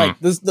 Like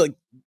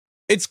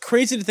it's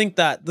crazy to think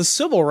that the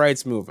civil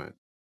rights movement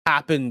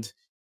happened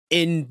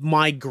in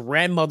my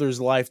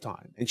grandmother's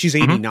lifetime, and she's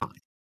 89.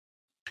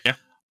 Yeah.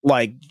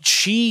 Like,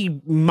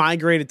 she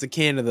migrated to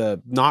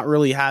Canada not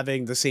really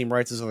having the same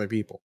rights as other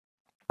people.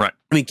 Right.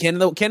 I mean,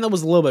 Canada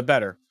was a little bit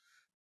better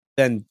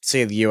than,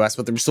 say, the US,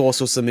 but there was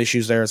also some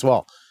issues there as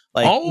well.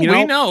 Like,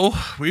 we know.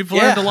 We've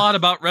learned a lot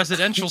about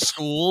residential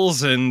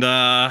schools and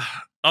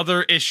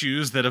other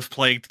issues that have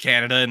plagued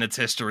Canada in its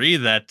history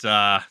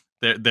that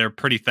they're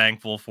pretty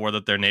thankful for,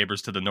 that their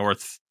neighbors to the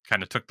north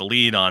kind of took the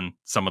lead on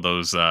some of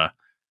those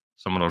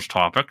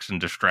topics and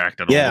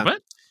distracted a little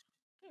bit.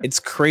 It's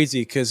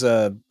crazy because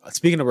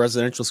speaking of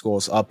residential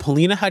schools,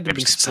 Polina had to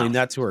explain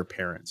that to her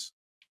parents.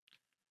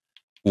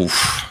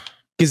 Oof.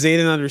 Because they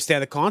didn't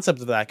understand the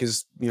concept of that,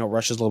 because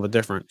Russia's a little bit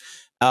different.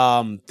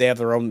 They have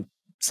their own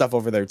stuff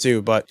over there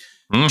too, but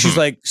she's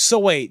like, so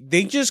wait,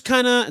 they just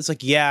kind of, it's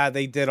like, yeah,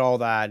 they did all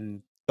that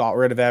and got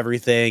rid of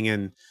everything,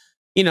 and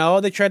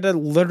they tried to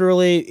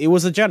literally, it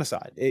was a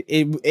genocide.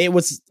 It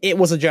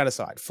was a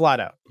genocide,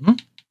 flat out.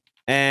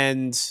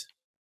 And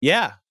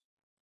yeah.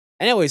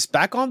 Anyways,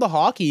 back on the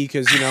hockey,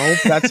 because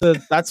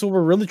that's what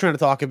we're really trying to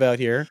talk about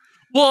here.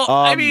 Well,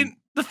 I mean,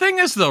 the thing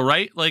is, though,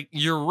 right? Like,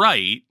 you're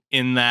right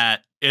in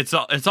that it's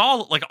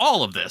all like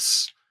all of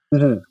this.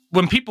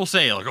 When people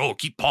say like, "Oh,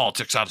 keep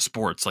politics out of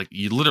sports," like,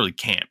 you literally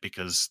can't,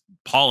 because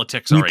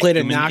politics are a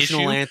human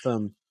national issue.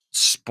 Anthem.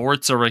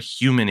 Sports are a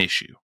human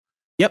issue.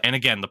 Yep. And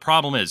again, the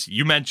problem is,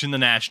 you mentioned the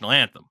national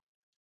anthem.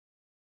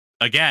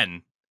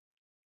 Again,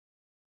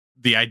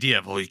 the idea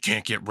of, you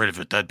can't get rid of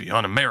it, that'd be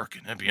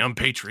un-American, that'd be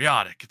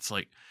unpatriotic. It's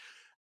like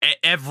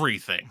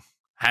everything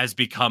has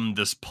become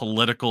this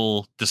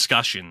political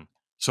discussion.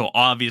 So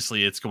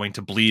obviously it's going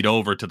to bleed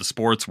over to the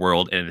sports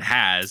world, and it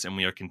has, and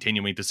we are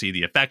continuing to see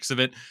the effects of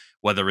it,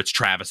 whether it's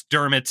Travis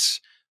Dermott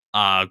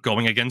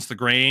going against the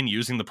grain,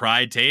 using the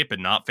pride tape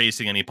and not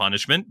facing any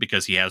punishment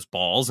because he has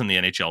balls and the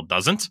NHL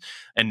doesn't,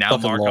 and now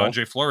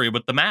Marc-Andre Fleury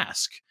with the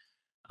mask.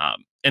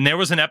 And there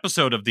was an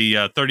episode of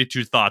the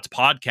 32 Thoughts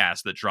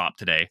podcast that dropped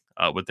today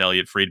with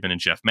Elliot Friedman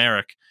and Jeff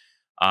Merrick.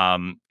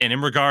 And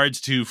in regards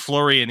to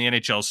Fleury and the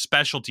NHL's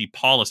specialty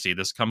policy,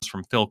 this comes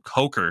from Phil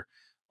Coker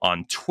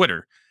on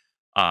Twitter,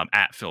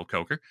 at Phil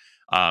Coker.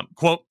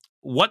 Quote,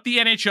 "What the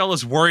NHL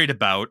is worried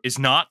about is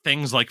not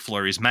things like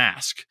Fleury's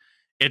mask.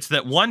 It's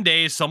that one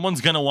day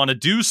someone's going to want to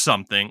do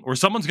something, or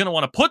someone's going to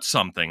want to put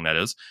something that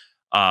is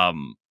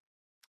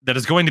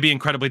going to be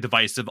incredibly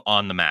divisive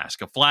on the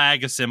mask. A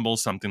flag, a symbol,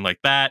 something like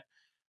that."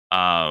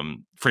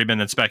 Friedman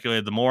then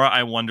speculated, "The more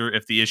I wonder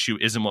if the issue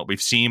isn't what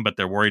we've seen, but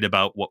they're worried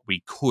about what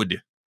we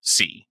could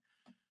see."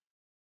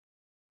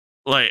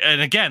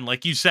 And again,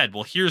 like you said,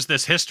 well, here's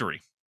this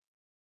history.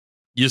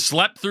 You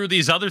slept through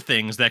these other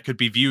things that could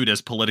be viewed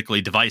as politically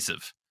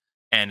divisive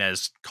and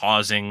as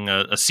causing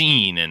a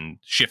scene and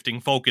shifting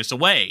focus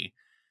away.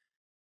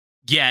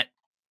 Yet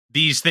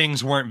these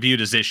things weren't viewed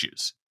as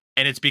issues.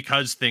 And it's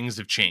because things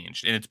have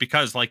changed. And it's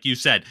because, like you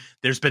said,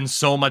 there's been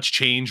so much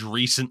change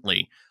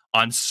recently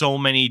on so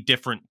many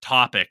different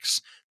topics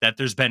that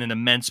there's been an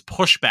immense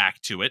pushback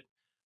to it,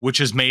 which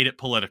has made it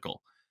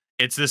political.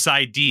 It's this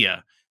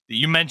idea that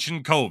you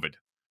mentioned COVID.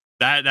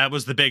 That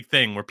was the big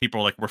thing where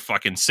people are like, we're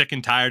fucking sick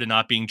and tired of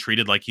not being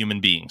treated like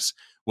human beings,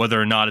 whether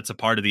or not it's a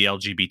part of the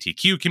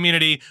LGBTQ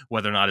community,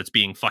 whether or not it's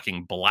being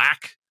fucking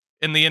black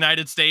in the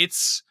United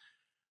States.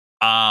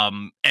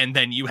 And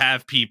then you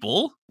have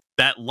people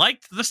that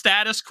liked the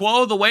status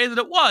quo the way that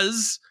it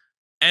was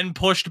and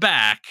pushed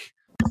back.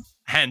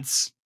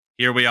 Hence,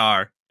 here we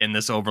are in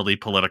this overly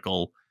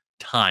political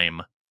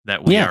time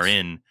that we are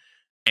in.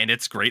 And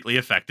it's greatly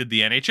affected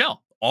the NHL.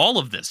 All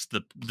of this,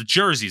 the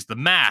jerseys, the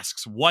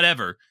masks,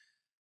 whatever.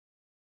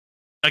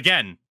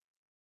 Again,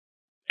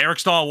 Eric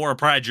Stahl wore a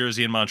Pride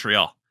jersey in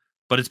Montreal,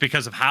 but it's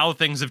because of how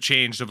things have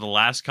changed over the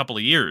last couple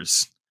of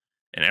years.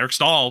 And Eric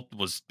Stahl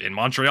was in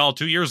Montreal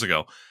 2 years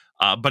ago.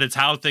 But it's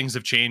how things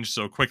have changed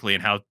so quickly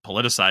and how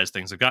politicized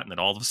things have gotten that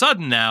all of a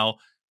sudden now,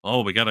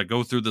 we got to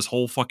go through this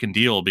whole fucking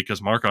deal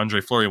because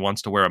Marc-Andre Fleury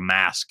wants to wear a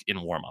mask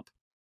in warm-up.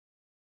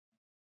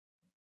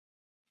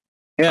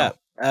 Yeah,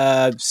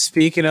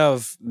 speaking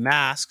of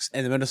masks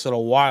and the Minnesota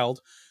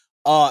Wild,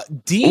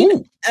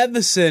 Dean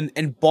Evison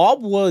and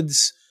Bob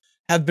Woods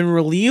have been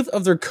relieved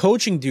of their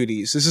coaching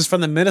duties. This is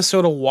from the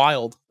Minnesota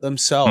Wild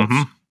themselves.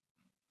 Mm-hmm.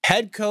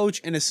 Head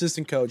coach and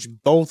assistant coach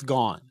both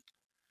gone.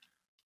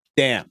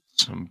 Damn.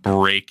 Some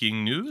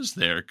breaking news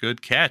there.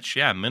 Good catch.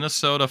 Yeah,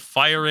 Minnesota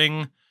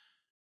firing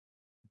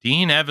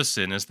Dean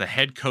Evison as the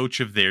head coach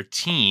of their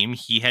team.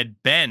 He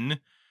had been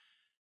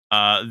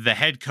the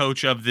head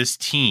coach of this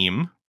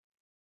team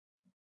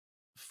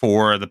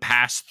for the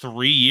past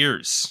 3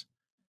 years.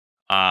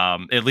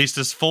 At least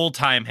as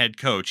full-time head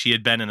coach. He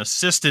had been an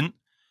assistant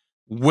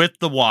with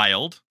the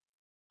Wild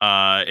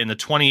in the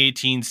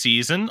 2018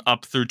 season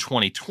up through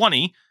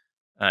 2020.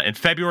 In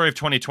February of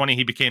 2020,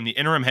 he became the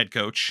interim head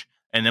coach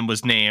and then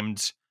was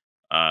named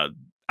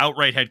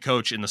outright head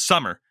coach in the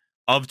summer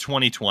of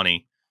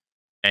 2020.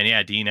 And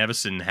yeah, Dean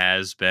Evison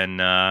has been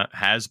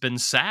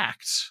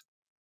sacked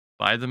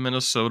by the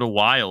Minnesota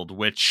Wild,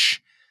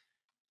 which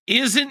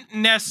isn't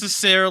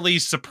necessarily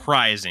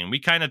surprising. We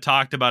kind of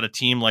talked about a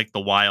team like the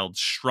Wild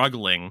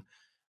struggling,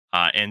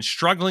 and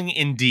struggling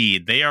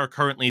indeed. They are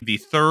currently the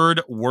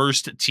third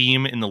worst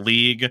team in the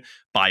league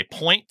by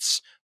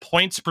points.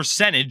 Points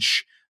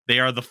percentage, they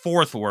are the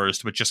fourth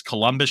worst, with just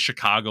Columbus,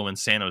 Chicago, and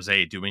San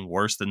Jose doing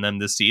worse than them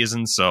this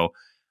season. So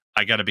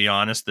I got to be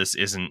honest, this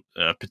isn't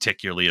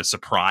particularly a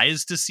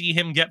surprise to see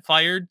him get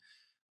fired.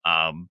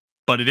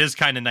 But it is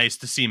kind of nice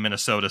to see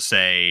Minnesota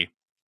say,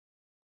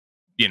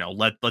 you know,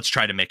 let's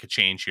try to make a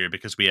change here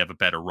because we have a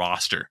better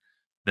roster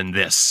than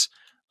this.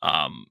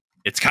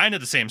 It's kind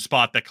of the same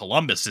spot that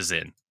Columbus is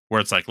in, where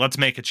it's like, let's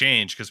make a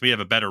change because we have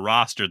a better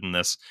roster than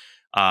this.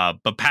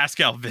 But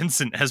Pascal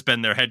Vincent has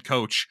been their head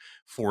coach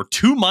for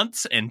 2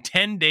 months and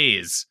 10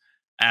 days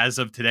as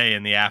of today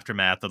in the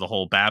aftermath of the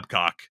whole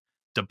Babcock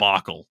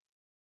debacle.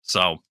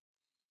 So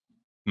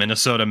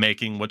Minnesota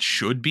making what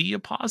should be a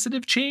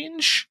positive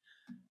change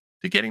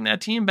to getting that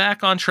team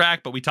back on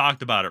track. But we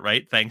talked about it,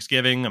 right?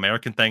 Thanksgiving,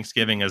 American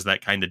Thanksgiving as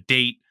that kind of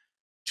date.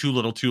 Too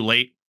little, too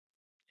late.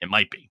 It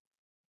might be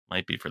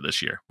for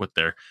this year with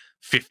their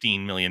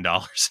 $15 million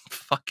in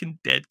fucking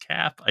dead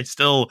cap. I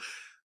still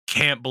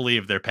can't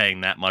believe they're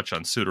paying that much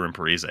on Suter and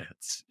Parise.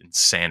 It's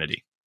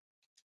insanity.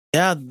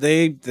 Yeah,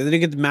 they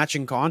didn't get the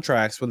matching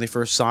contracts when they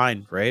first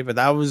signed, right? But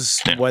that was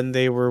when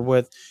they were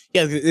with...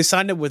 Yeah, they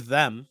signed it with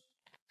them.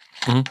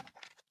 Mm-hmm.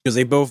 Because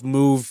they both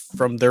moved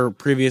from their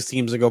previous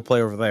teams to go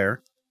play over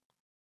there.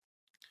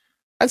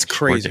 That's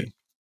crazy.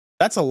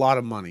 That's a lot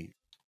of money.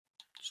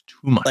 It's too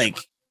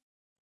much.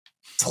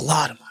 It's a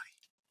lot of money.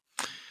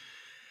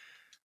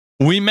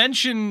 We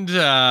mentioned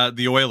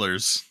the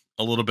Oilers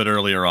a little bit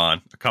earlier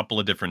on, a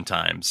couple of different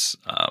times.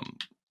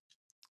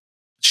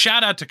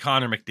 Shout out to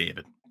Connor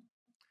McDavid,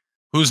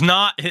 who's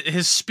not...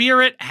 His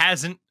spirit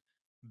hasn't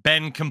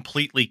been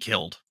completely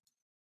killed.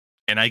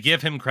 And I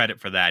give him credit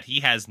for that.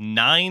 He has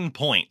 9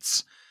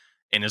 points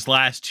in his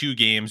last 2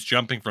 games,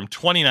 jumping from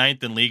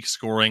 29th in league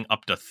scoring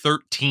up to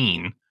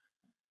 13.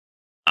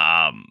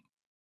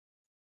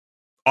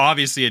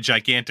 Obviously a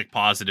gigantic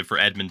positive for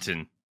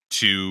Edmonton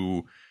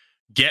to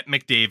get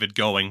McDavid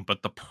going,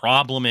 but the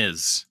problem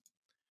is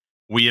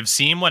we have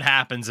seen what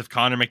happens if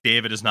Connor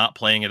McDavid is not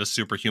playing at a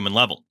superhuman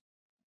level.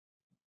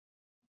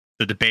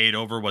 The debate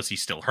over, was he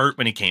still hurt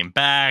when he came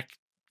back?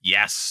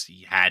 Yes,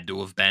 he had to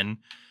have been.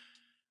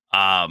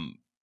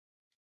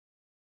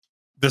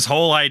 This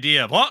whole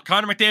idea of, well,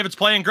 Connor McDavid's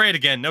playing great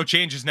again, no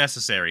changes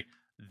necessary.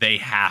 They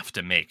have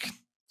to make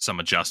some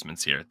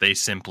adjustments here. They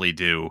simply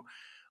do.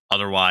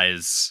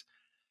 Otherwise,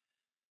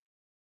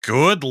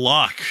 good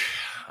luck.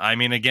 I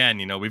mean, again,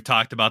 you know, we've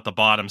talked about the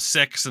bottom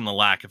 6 and the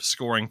lack of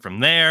scoring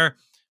from there.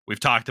 We've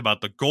talked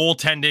about the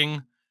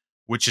goaltending,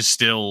 which is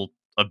still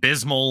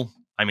abysmal.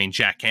 I mean,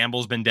 Jack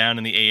Campbell's been down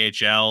in the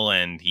AHL,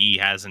 and he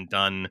hasn't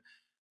done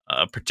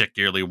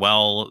particularly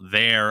well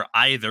there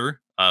either,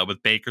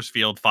 with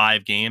Bakersfield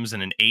 5 games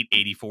and an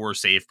 .884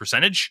 save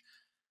percentage.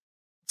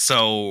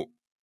 So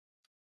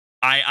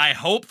I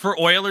hope for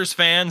Oilers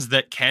fans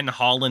that Ken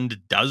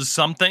Holland does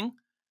something,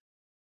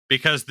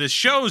 because this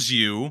shows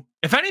you,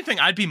 if anything,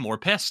 I'd be more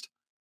pissed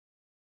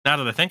now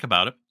that I think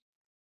about it.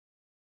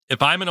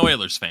 If I'm an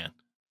Oilers fan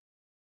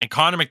and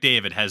Connor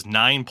McDavid has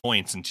 9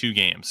 points in 2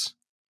 games,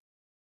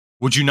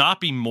 would you not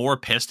be more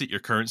pissed at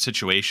your current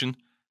situation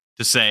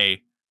to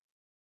say,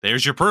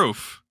 there's your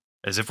proof,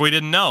 as if we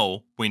didn't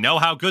know, we know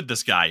how good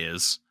this guy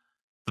is,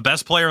 the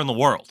best player in the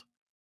world,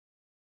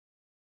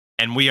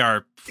 and we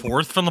are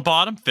 4th from the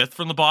bottom, 5th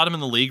from the bottom in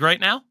the league right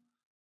now?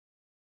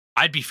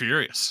 I'd be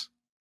furious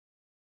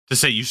to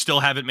say you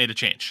still haven't made a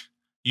change.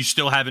 You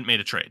still haven't made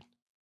a trade.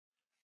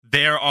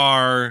 There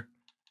are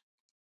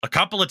a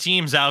couple of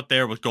teams out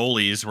there with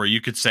goalies where you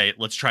could say,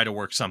 let's try to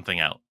work something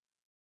out.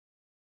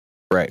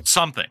 Right.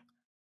 Something.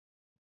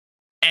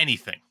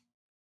 Anything.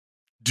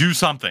 Do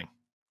something,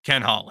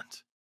 Ken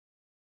Holland.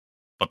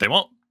 But they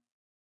won't.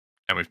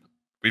 And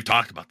we've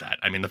talked about that.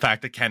 I mean, the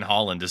fact that Ken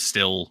Holland is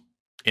still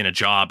in a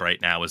job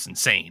right now is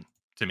insane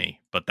to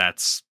me. But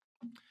that's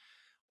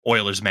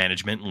Oilers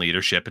management and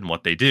leadership and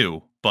what they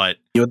do. But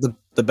you know,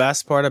 the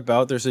best part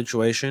about their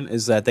situation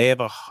is that they have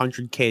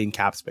 $100K in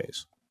cap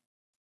space.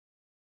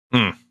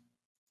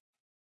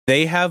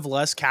 They have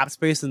less cap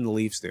space than the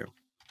Leafs do.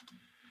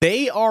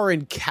 They are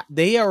in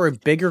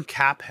bigger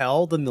cap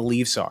hell than the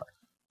Leafs are.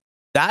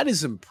 That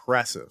is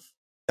impressive.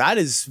 That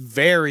is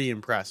very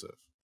impressive.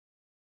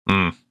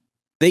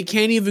 They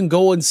can't even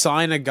go and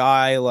sign a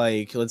guy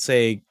like, let's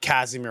say,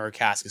 Casimir or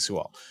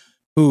Kaskisuo,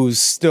 who's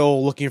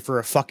still looking for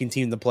a fucking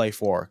team to play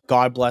for.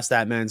 God bless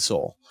that man's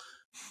soul.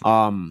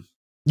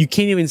 You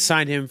can't even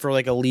sign him for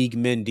like a league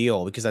min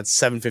deal because that's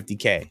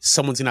 $750K.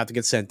 Someone's gonna have to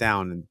get sent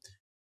down, and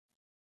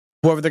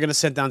whoever they're gonna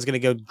send down is gonna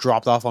get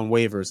dropped off on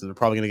waivers, and they're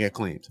probably gonna get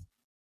claimed.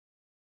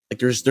 Like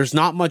there's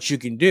not much you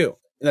can do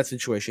in that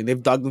situation.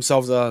 They've dug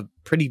themselves a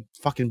pretty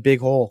fucking big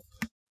hole.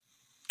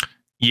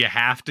 You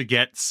have to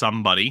get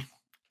somebody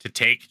to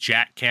take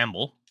Jack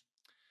Campbell,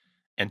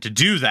 and to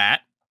do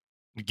that,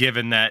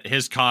 given that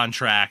his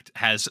contract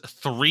has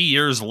 3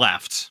 years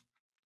left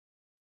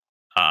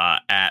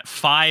at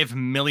 $5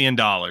 million,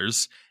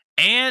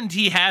 and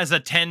he has a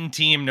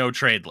 10-team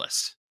no-trade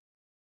list,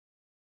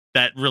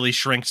 that really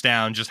shrinks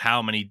down just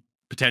how many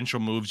potential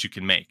moves you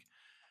can make.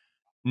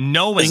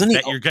 Knowing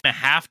that you're going to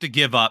have to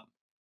give up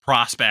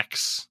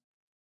prospects,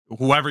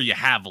 whoever you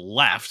have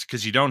left,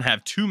 because you don't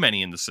have too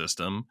many in the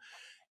system,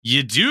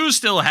 you do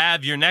still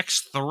have your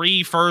next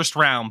 3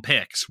 first-round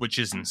picks, which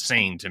is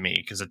insane to me,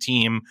 because a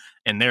team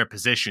in their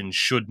position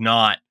should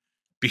not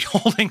be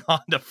holding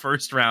on to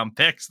first-round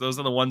picks. Those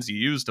are the ones you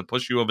use to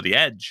push you over the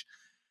edge.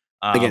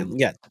 Again,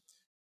 yeah.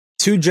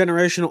 2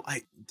 generational...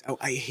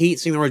 I hate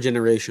saying the word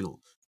generational,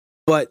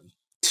 but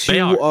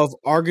 2 of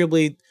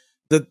arguably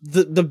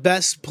the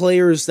best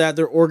players that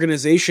their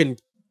organization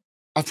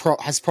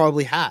has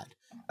probably had,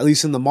 at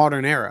least in the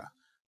modern era.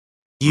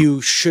 You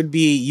should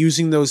be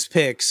using those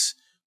picks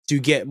to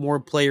get more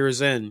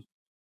players in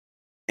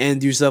and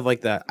do stuff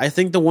like that. I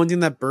think the one thing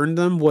that burned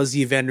them was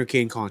the Evander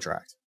Kane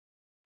contract.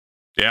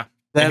 Yeah.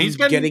 Them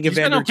getting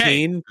Evander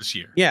Kane this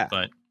year. Yeah.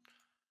 But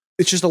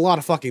it's just a lot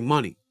of fucking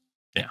money.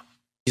 Yeah.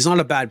 He's not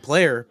a bad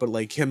player, but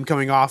like him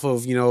coming off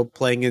of,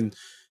 playing in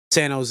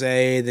San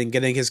Jose, then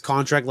getting his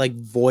contract like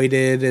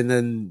voided and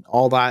then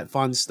all that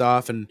fun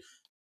stuff and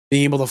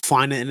being able to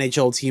find an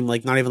NHL team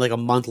like not even like a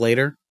month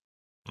later.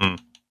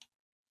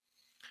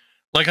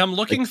 Like, I'm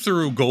looking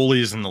through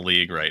goalies in the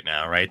league right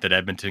now, right, that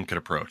Edmonton could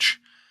approach.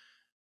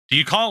 Do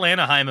you call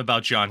Anaheim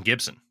about John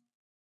Gibson?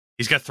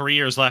 He's got 3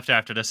 years left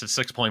after this at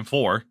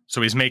 6.4,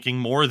 so he's making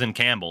more than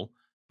Campbell,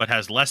 but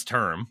has less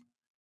term.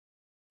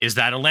 Is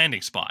that a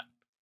landing spot?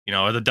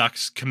 Are the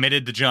Ducks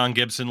committed to John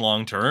Gibson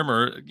long-term,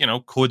 or,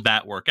 could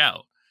that work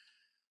out?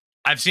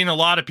 I've seen a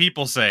lot of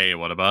people say,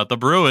 what about the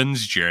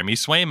Bruins, Jeremy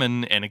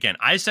Swayman? And again,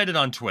 I said it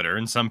on Twitter,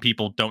 and some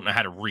people don't know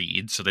how to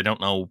read, so they don't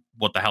know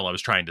what the hell I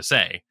was trying to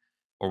say.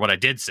 Or what I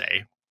did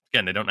say.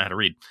 Again, they don't know how to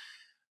read.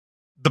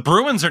 The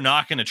Bruins are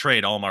not going to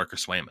trade Allmark or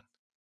Swayman.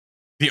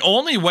 The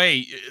only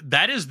way,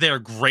 that is their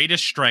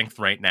greatest strength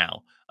right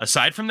now,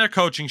 aside from their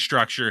coaching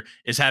structure,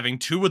 is having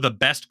 2 of the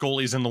best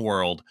goalies in the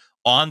world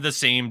on the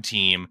same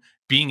team,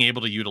 being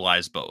able to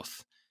utilize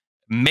both.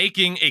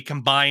 Making a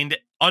combined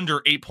under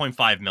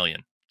 $8.5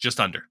 million, just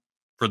under,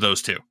 for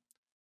those 2.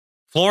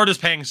 Florida's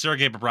paying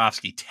Sergei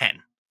Bobrovsky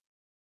 10.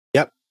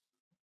 Yep.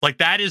 Like,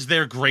 that is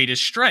their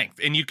greatest strength.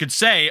 And you could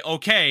say,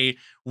 okay,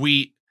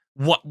 we're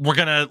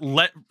gonna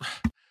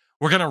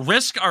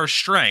risk our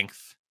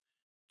strength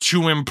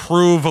to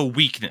improve a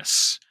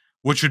weakness,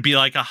 which would be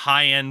like a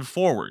high-end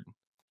forward.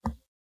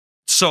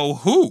 So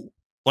who?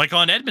 Like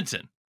on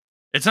Edmonton,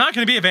 it's not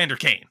going to be Evander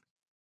Kane.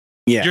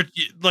 Yeah.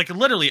 Like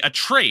literally a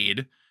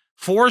trade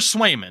for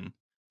Swayman.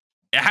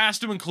 It has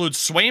to include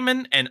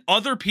Swayman and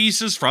other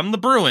pieces from the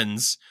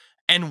Bruins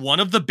and one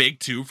of the big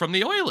 2 from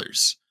the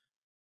Oilers.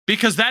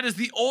 Because that is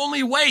the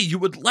only way you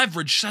would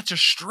leverage such a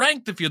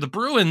strength if you're the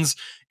Bruins,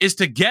 is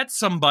to get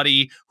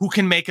somebody who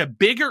can make a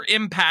bigger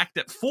impact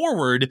at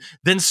forward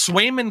than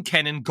Swayman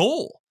can in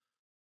goal.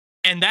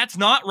 And that's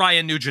not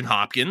Ryan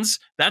Nugent-Hopkins.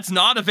 That's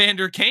not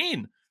Evander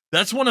Kane.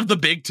 That's one of the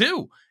big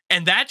 2.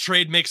 And that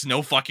trade makes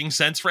no fucking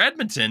sense for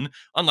Edmonton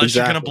unless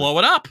you're going to blow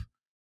it up.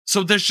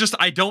 So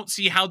I don't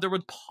see how there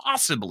would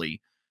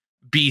possibly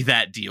be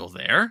that deal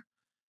there.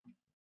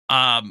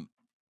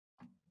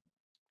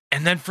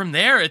 And then from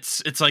there,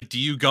 it's like, do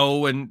you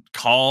go and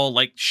call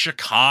like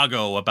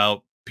Chicago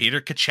about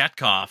Peter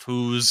Kochetkov,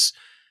 who's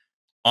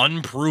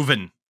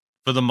unproven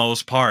for the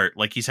most part?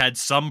 Like, he's had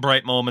some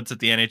bright moments at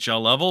the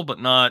NHL level, but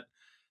not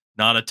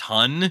a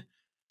ton.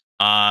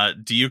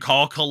 Do you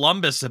call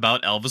Columbus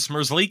about Elvis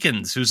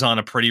Merzlikins, who's on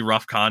a pretty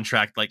rough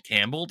contract like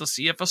Campbell, to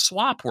see if a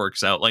swap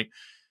works out? Like,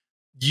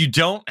 you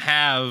don't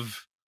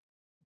have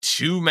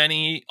too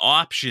many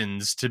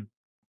options to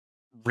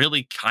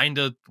really kind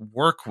of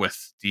work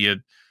with.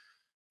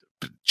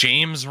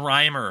 James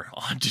Reimer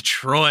on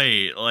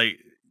Detroit, like,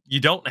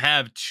 you don't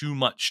have too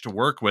much to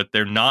work with.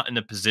 They're not in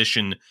a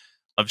position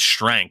of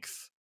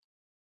strength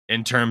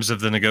in terms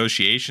of the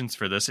negotiations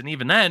for this. And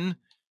even then,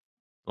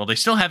 well, they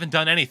still haven't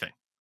done anything.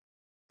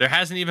 There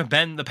hasn't even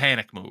been the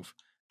panic move.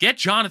 Get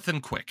Jonathan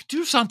Quick.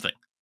 Do something.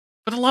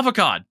 For the love of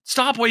God,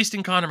 stop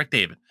wasting Connor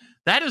McDavid.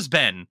 That has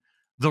been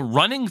the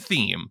running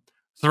theme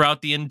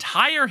throughout the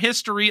entire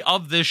history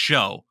of this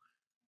show,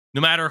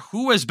 no matter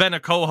who has been a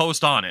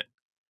co-host on it,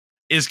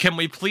 is can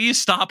we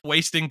please stop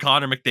wasting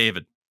Connor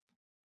McDavid?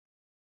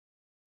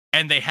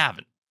 And they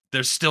haven't.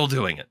 They're still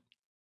doing it.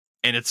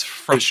 And it's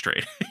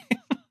frustrating.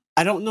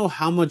 I don't know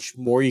how much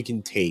more you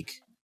can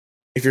take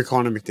if you're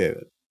Connor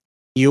McDavid.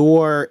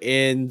 You're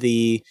in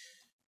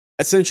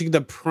essentially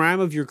the prime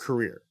of your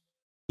career.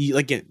 You,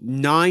 like, get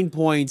 9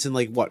 points in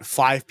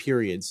 5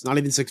 periods, not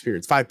even 6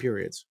 periods, 5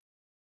 periods.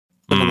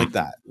 Something like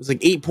that. It was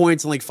 8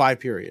 points in 5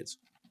 periods.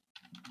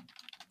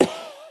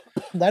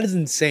 That is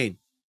insane.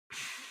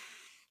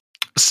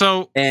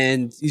 So,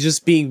 and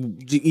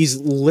he's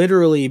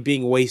literally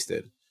being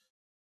wasted.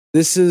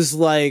 This is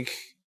like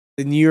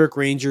the New York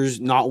Rangers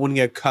not winning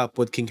a cup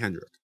with King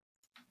Hendrick.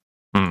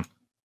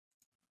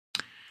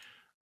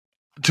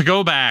 To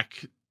go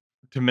back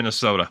to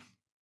Minnesota,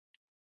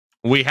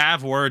 we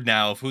have word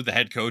now of who the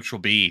head coach will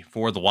be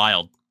for the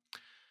Wild.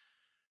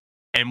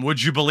 And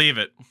would you believe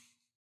it?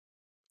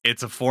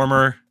 It's a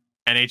former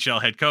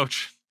NHL head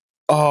coach.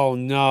 Oh,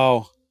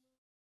 no.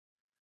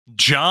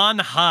 John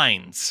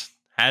Hines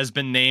has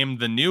been named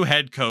the new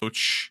head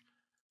coach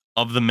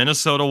of the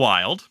Minnesota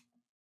Wild.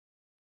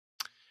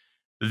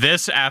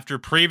 This after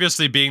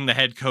previously being the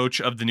head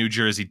coach of the New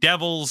Jersey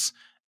Devils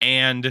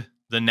and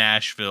the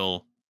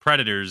Nashville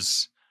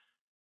Predators.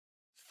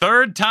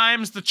 Third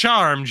time's the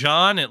charm,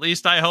 John. At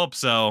least I hope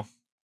so.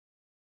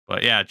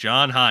 But yeah,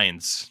 John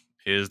Hines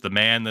is the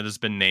man that has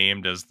been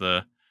named as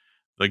the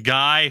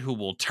guy who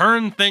will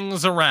turn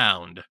things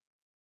around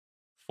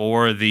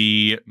for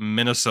the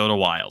Minnesota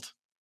Wild.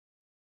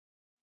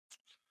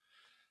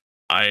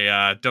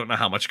 I don't know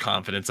how much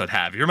confidence I'd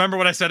have. You remember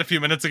what I said a few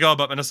minutes ago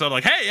about Minnesota?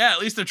 Like, hey, yeah, at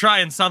least they're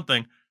trying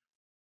something.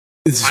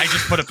 I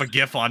just put up a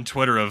GIF on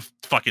Twitter of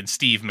fucking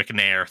Steve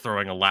McNair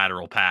throwing a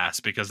lateral pass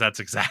because that's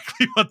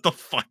exactly what the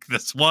fuck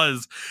this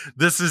was.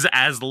 This is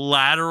as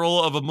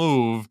lateral of a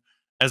move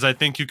as I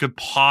think you could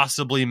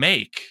possibly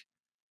make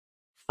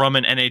from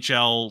an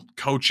NHL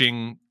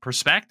coaching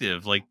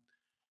perspective. Like,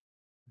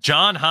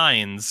 John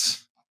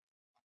Hines,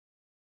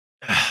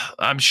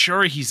 I'm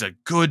sure he's a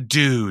good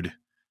dude,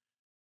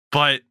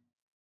 but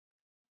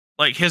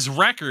like his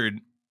record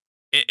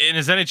in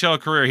his NHL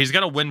career, he's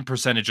got a win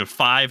percentage of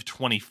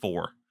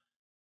 .524.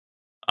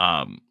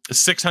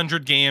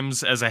 600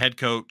 games as a head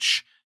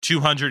coach,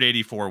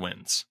 284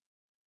 wins.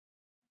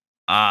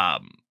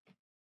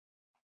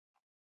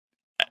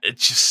 It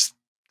just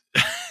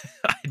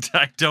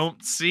I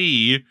don't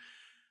see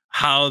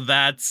how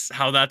that's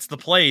the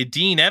play.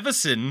 Dean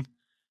Evison,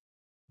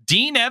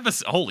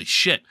 holy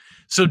shit.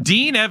 So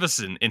Dean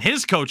Evison in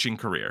his coaching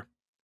career,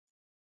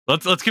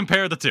 let's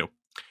compare the two.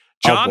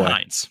 John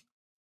Hines,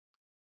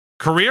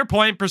 career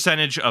point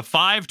percentage of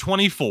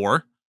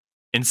 .524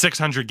 in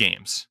 600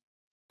 games.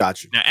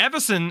 Gotcha. Now,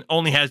 Evison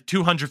only has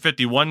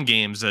 251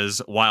 games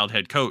as Wild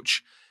head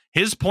coach.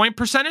 His point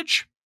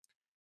percentage,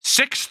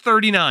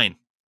 .639.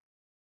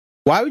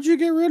 Why would you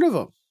get rid of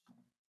him?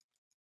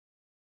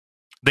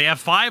 They have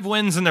 5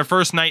 wins in their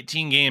first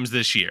 19 games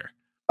this year.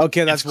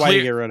 Okay, that's why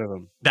you get rid of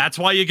him. That's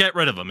why you get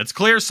rid of him. It's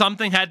clear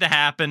something had to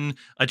happen.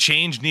 A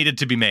change needed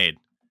to be made.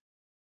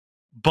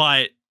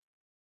 But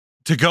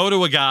to go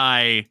to a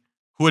guy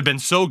who had been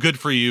so good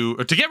for you,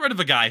 or to get rid of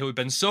a guy who had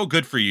been so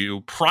good for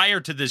you prior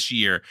to this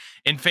year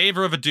in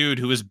favor of a dude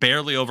who is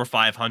barely over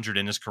 500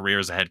 in his career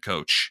as a head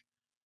coach.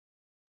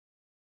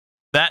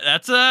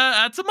 That's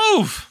a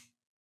move.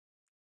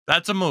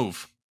 That's a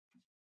move.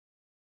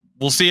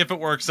 We'll see if it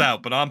works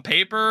out. But on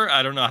paper,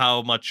 I don't know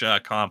how much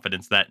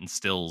confidence that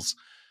instills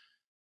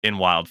in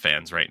Wild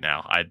fans right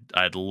now.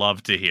 I'd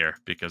love to hear,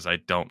 because I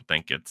don't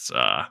think it's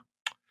going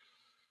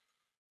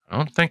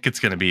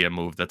to be a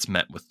move that's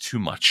met with too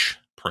much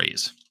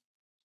praise.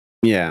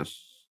 Yeah.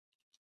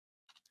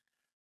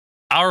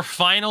 Our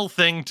final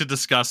thing to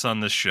discuss on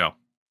this show,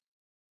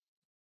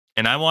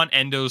 and I want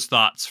Endo's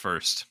thoughts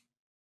first,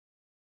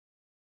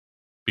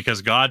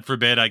 because God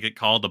forbid I get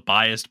called a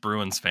biased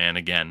Bruins fan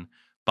again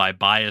by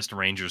biased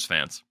Rangers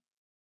fans.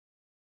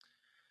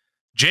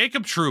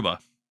 Jacob Trouba.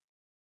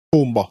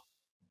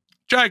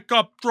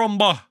 Jacob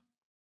Trouba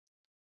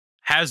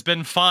has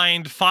been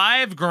fined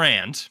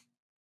 $5,000,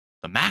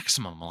 the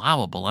maximum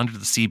allowable under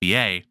the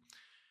CBA,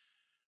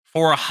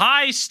 for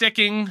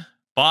high-sticking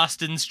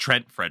Boston's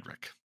Trent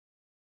Frederick.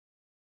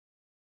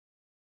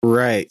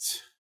 Right.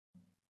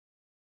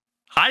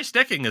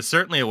 High-sticking is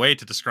certainly a way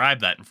to describe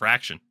that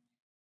infraction.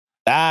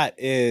 That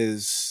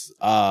is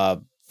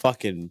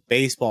fucking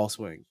baseball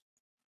swing.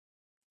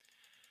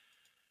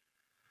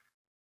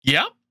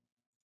 Yep.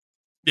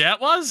 Yeah,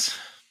 it was.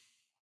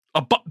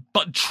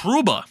 But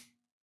Trouba,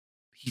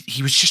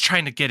 he was just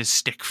trying to get his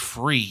stick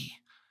free.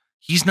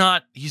 He's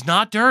not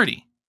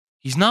dirty.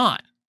 He's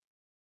not.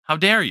 How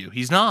dare you?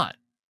 He's not.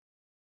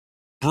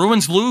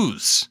 Bruins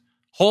lose.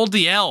 Hold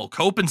the L.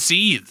 Cope and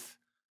seethe.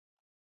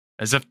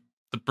 As if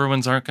the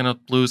Bruins aren't going to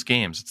lose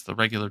games. It's the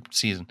regular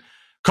season.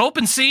 Cope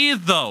and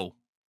seethe, though.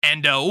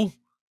 Endo.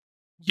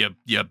 You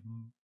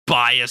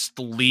biased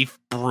Leaf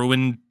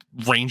Bruin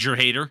Ranger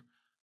hater.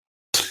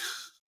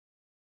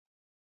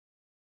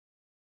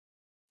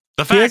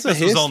 The fact this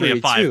was only a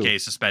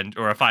 5K suspend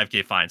or a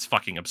 5K fine is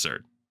fucking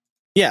absurd.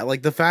 Yeah,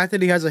 like the fact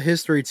that he has a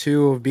history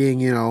too of being,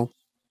 you know,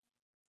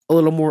 a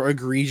little more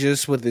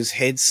egregious with his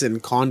hits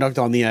and conduct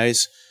on the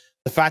ice.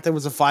 The fact that it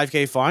was a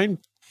 5K fine,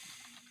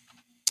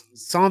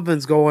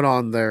 something's going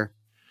on there.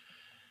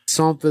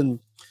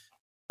 Something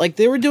like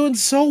they were doing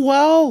so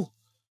well.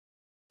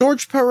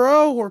 George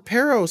Perot or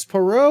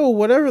Perot,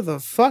 whatever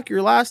the fuck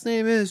your last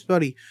name is,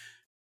 buddy.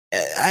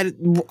 I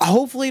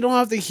hopefully don't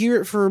have to hear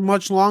it for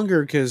much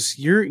longer because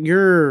you're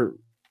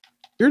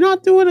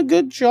not doing a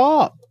good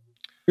job.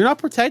 You're not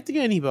protecting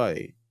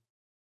anybody.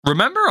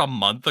 Remember a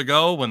month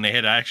ago when they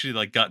had actually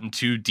like gotten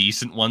 2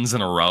 decent ones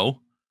in a row?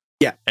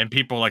 Yeah. And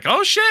people were like,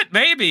 oh shit,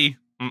 maybe.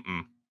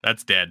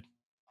 That's dead.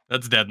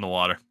 That's dead in the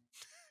water.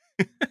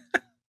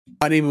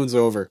 Honeymoon's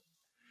over.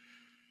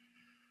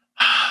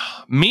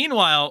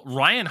 Meanwhile,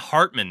 Ryan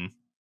Hartman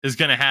is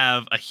going to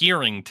have a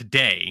hearing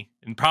today,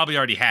 and probably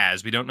already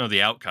has, we don't know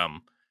the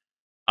outcome,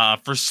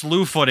 for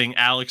slew-footing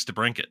Alex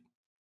DeBrincat.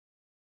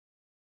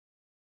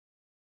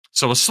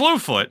 So a slew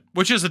foot,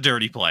 which is a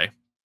dirty play,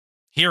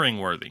 hearing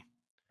worthy.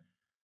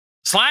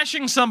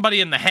 Slashing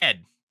somebody in the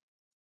head,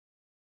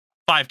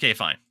 5K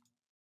fine.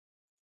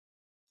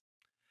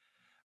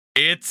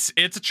 It's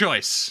a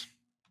choice.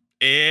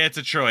 It's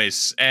a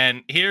choice.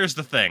 And here's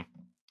the thing.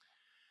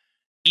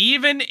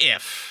 Even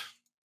if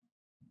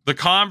the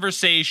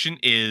conversation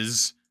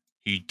is,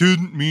 he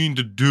didn't mean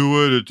to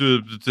do it,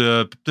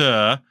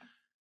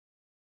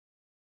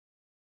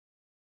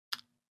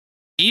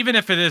 even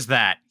if it is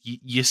that,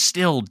 you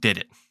still did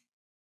it.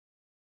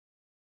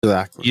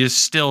 Exactly. You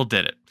still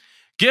did it.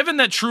 Given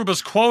that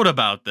Trouba's quote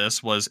about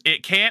this was,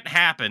 it can't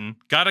happen,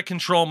 gotta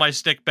control my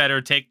stick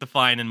better, take the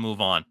fine and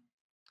move on.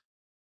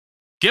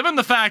 Given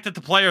the fact that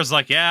the player's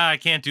like, yeah, I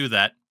can't do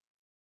that.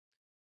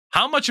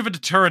 How much of a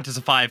deterrent is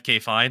a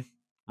 5K fine?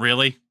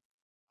 Really?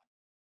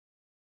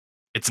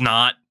 It's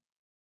not.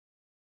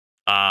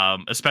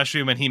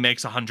 Especially when he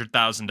makes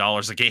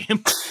 $100,000 a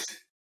game.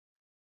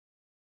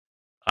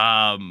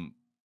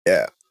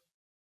 Yeah.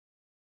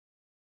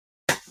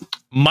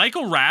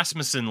 Michael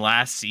Rasmussen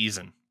last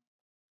season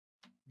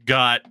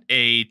got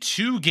a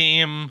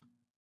 2-game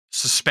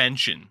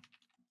suspension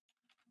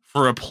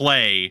for a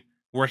play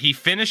where he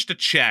finished a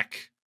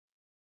check,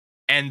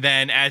 and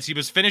then as he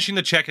was finishing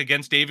the check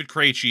against David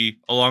Krejci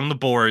along the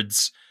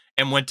boards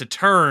and went to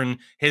turn,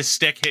 his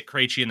stick hit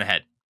Krejci in the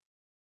head.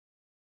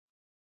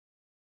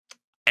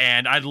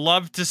 And I'd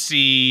love to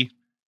see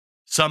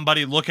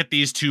somebody look at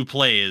these 2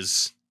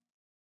 plays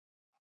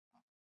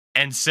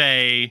and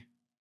say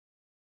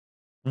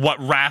what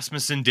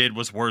Rasmussen did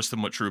was worse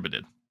than what Trouba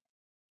did.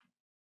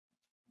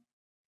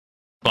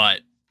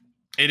 But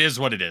it is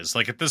what it is.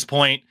 Like, at this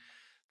point,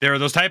 there are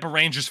those type of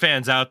Rangers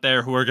fans out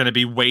there who are going to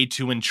be way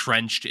too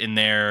entrenched in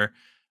their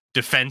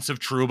defense of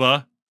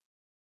Trouba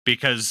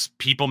because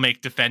people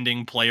make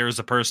defending players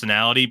a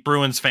personality.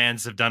 Bruins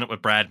fans have done it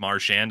with Brad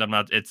Marchand.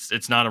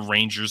 It's not a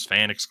Rangers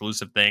fan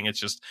exclusive thing. It's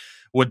just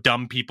what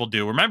dumb people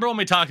do. Remember when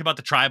we talked about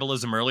the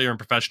tribalism earlier in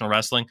professional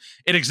wrestling?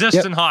 It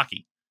exists in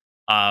hockey.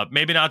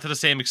 Maybe not to the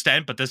same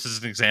extent, but this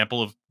is an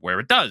example of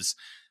where it does.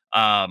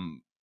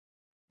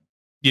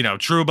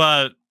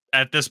 Trouba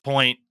at this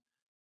point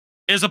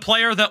is a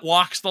player that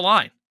walks the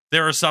line.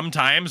 There are some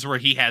times where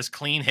he has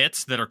clean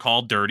hits that are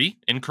called dirty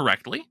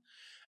incorrectly.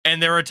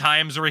 And there are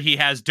times where he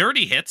has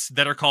dirty hits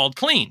that are called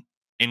clean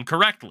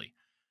incorrectly.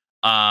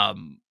 The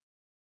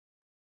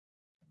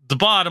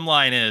bottom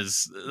line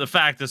is the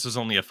fact this is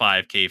only a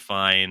 5K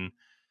fine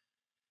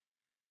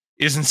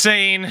is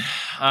insane.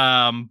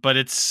 But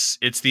it's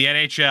the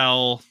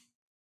NHL,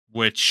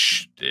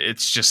 which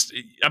it's just,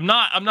 I'm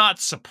not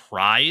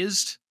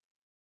surprised,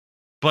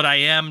 but I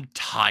am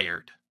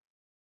tired.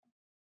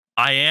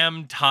 I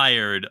am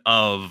tired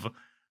of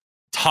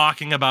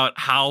talking about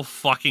how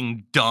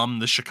fucking dumb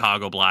the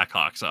Chicago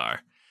Blackhawks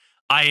are.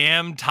 I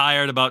am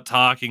tired about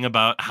talking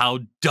about how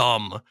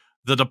dumb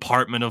the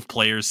Department of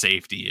Player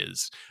Safety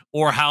is,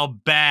 or how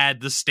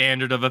bad the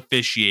standard of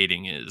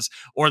officiating is,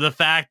 or the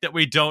fact that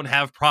we don't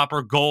have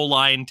proper goal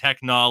line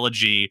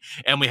technology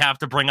and we have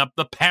to bring up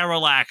the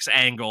parallax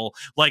angle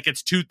like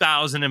it's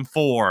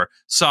 2004.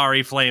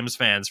 Sorry, Flames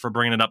fans, for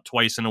bringing it up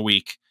twice in a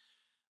week.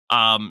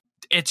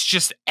 It's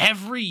just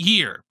every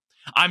year.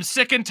 I'm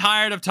sick and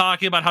tired of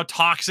talking about how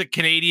toxic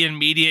Canadian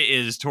media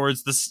is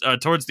towards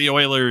the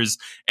Oilers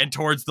and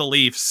towards the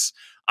Leafs.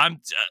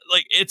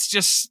 It's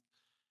just,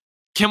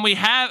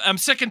 I'm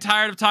sick and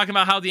tired of talking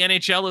about how the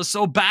NHL is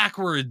so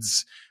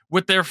backwards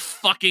with their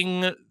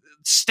fucking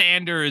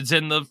standards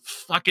and the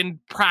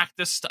fucking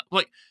practice stuff.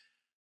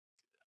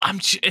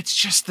 It's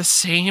just the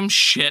same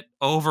shit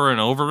over and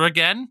over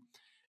again.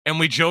 And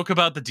we joke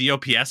about the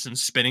DOPS and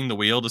spinning the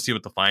wheel to see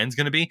what the fine's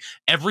going to be.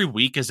 Every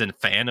week, as a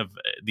fan of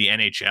the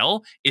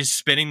NHL, is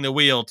spinning the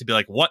wheel to be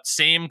like, what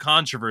same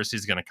controversy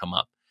is going to come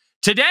up?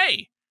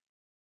 Today,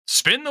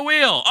 spin the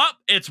wheel.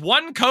 It's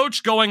one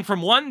coach going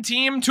from one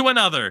team to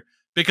another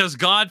because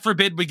God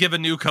forbid we give a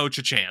new coach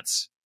a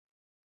chance.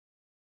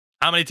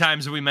 How many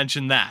times have we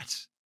mentioned that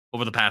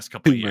over the past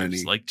couple of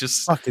years?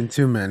 Fucking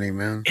too many,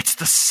 man. It's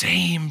the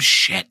same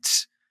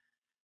shit.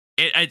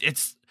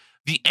 It's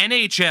the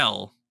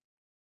NHL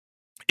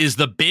is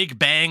the Big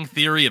Bang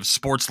Theory of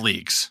sports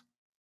leagues.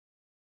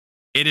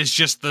 It is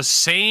just the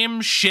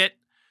same shit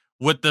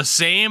with the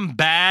same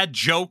bad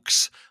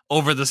jokes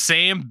over the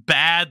same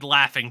bad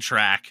laughing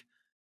track.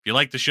 If you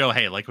like the show,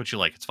 hey, like what you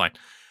like. It's fine.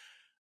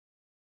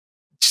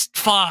 Just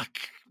fuck,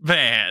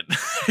 man.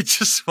 I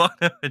just want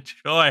to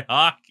enjoy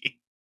hockey.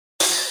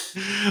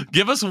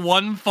 Give us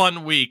one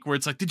fun week where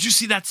it's like, did you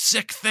see that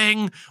sick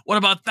thing? What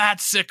about that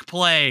sick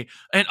play?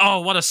 And oh,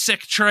 what a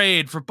sick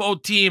trade for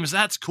both teams.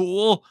 That's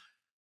cool.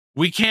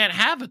 We can't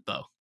have it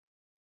though.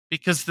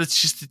 Because it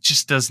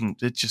just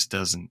doesn't exist.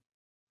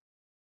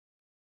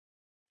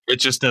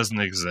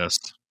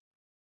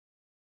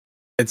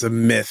 It's a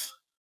myth.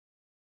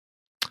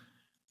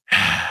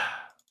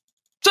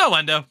 So,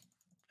 Endo,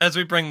 as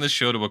we bring this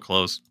show to a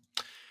close,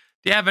 do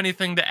you have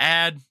anything to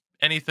add?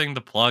 Anything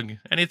to plug?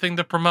 Anything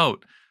to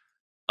promote?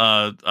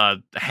 A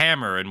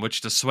hammer in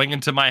which to swing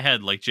into my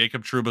head like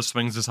Jacob Trouba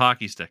swings his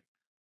hockey stick?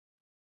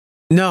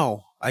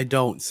 No, I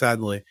don't,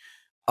 sadly.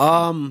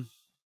 Damn.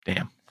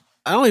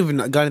 I don't even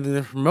got anything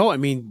to promote. I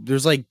mean,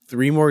 there's like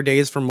 3 more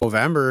days from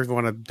November if you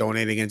want to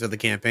donate again to the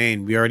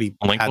campaign. We already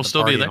Link had will the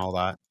still party be there. and all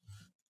that.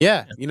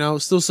 Yeah, you know,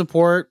 still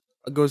support.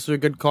 It goes to a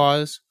good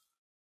cause.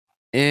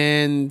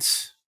 And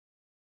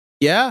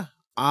yeah,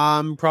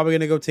 I'm probably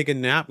gonna go take a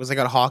nap because I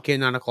got hockey at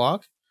 9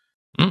 o'clock.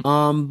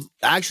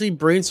 Actually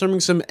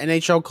brainstorming some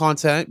NHL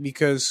content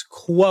because,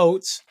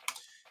 quote,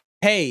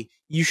 hey,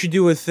 you should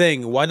do a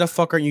thing. Why the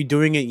fuck aren't you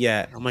doing it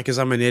yet? I'm like, because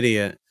I'm an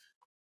idiot.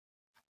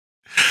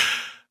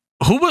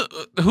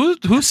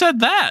 Who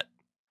said that?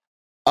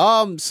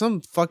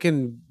 Some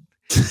fucking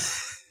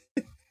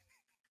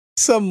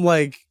some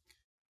like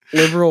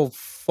liberal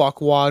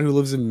fuckwad who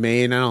lives in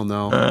Maine. I don't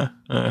know.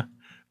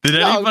 Did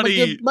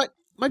anybody?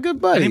 My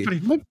good buddy.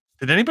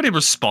 Did anybody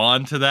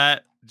respond to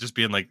that? Just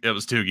being like, it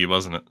was Tougie,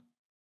 wasn't it?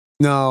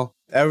 No,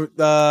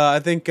 I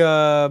think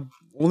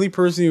only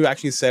person who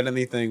actually said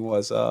anything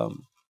was what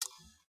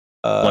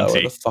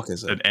the fuck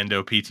is it? An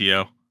Endo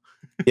PTO.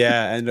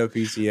 Yeah, Endo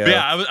PTO.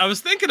 Yeah, I was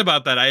thinking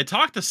about that. I had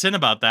talked to Sin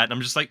about that, and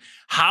I'm just like,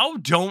 how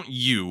don't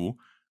you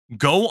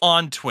go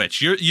on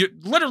Twitch? You're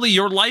literally,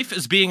 your life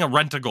is being a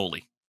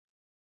rent-a-goalie.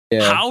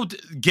 Yeah. How,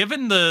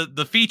 given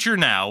the feature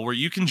now where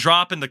you can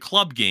drop into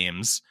club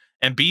games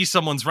and be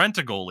someone's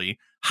rent-a-goalie,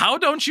 how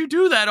don't you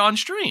do that on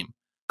stream?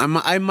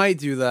 I might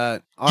do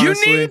that.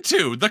 Honestly. You need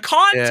to. The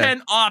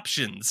content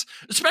options,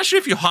 especially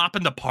if you hop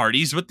into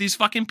parties with these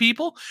fucking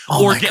people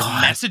or get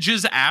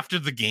messages after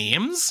the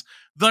games.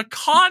 The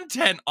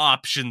content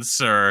options,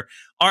 sir,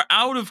 are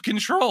out of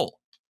control.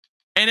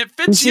 And it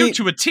fits you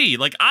to a T.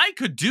 Like, I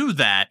could do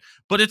that,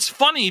 but it's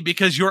funny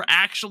because you're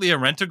actually a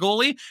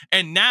rent-a-goalie,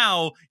 and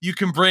now you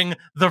can bring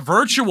the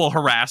virtual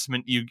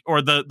harassment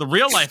or the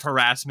real life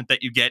harassment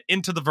that you get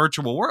into the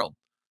virtual world.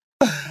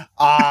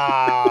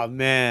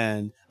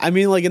 Man. I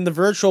mean, like, in the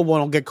virtual one,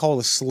 I'll get called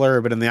a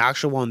slur, but in the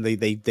actual one,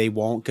 they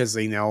won't because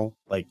they know,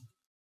 like,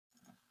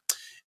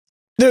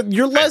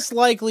 you're less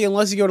likely,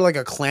 unless you go to like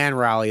a clan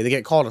rally, they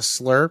get called a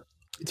slur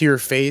to your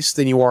face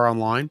than you are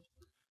online.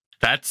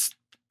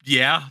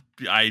 Yeah,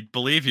 I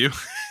believe you.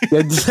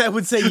 I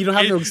would say you don't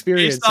have no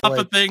experience. Based off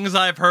of things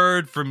I've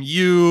heard from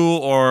you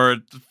or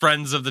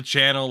friends of the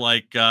channel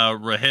like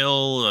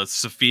Rahil,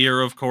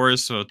 Saphir, of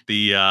course, with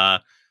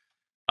the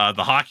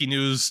Hockey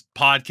News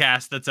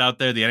podcast that's out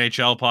there, the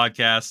NHL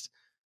podcast.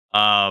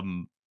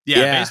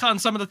 Based on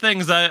some of the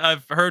things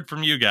I've heard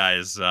from you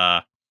guys,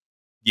 the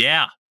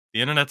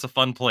internet's a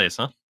fun place,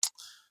 huh?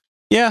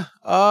 Yeah,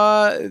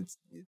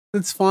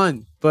 it's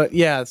fun, but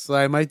yeah, so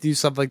I might do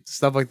stuff like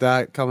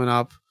that coming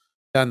up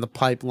down the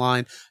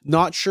pipeline.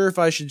 Not sure if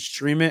I should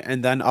stream it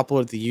and then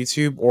upload it to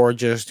YouTube or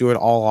just do it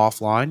all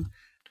offline.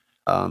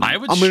 I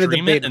would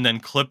stream it and then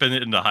clip it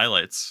into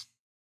highlights.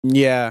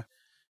 Yeah.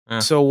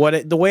 So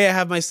the way I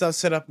have my stuff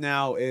set up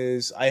now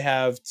is I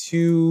have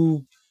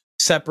 2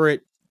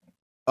 separate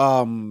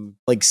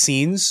like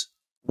scenes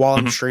while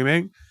I'm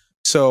streaming.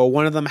 So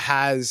one of them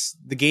has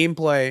the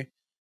gameplay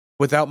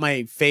without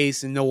my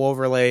face and no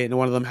overlay, and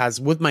one of them has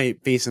with my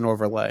face and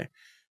overlay.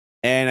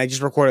 And I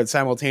just record it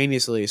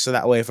simultaneously, so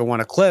that way if I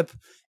want to clip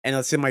and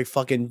let's say my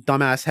fucking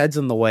dumbass head's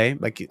in the way,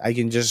 like I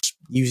can just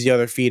use the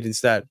other feed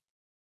instead.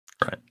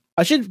 Right.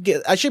 I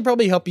should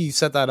probably help you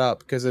set that up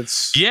because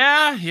it's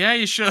yeah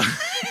you should.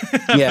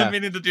 I've been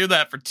meaning to do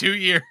that for 2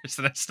 years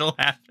and I still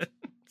haven't.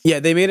 Yeah,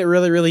 they made it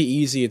really, really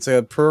easy. It's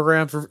a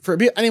program for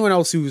anyone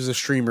else who's a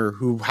streamer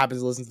who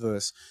happens to listen to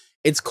this.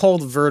 It's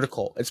called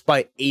Vertical. It's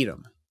by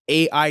Atum.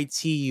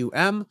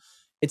 AITUM.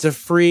 It's a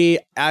free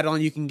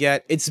add-on you can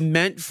get. It's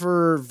meant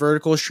for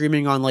vertical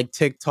streaming on like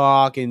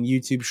TikTok and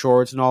YouTube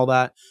Shorts and all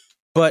that.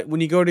 But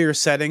when you go to your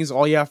settings,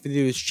 all you have to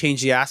do is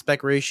change the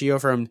aspect ratio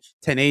from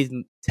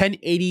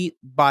 1080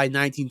 by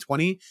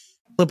 1920,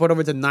 flip it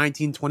over to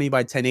 1920 by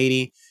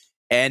 1080,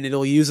 and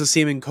it'll use the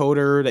same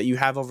encoder that you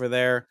have over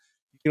there.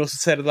 You can also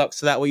set it up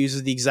so that way it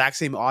uses the exact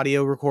same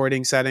audio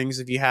recording settings.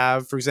 If you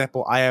have, for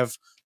example, I have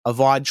a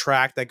VOD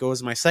track that goes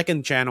to my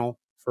second channel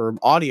for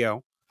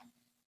audio.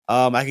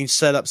 I can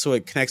set up so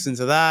it connects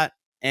into that,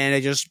 and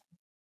it just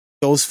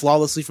goes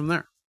flawlessly from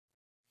there.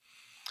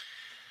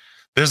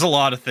 There's a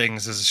lot of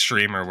things as a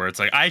streamer where it's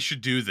like, I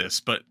should do this,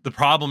 but the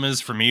problem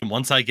is for me,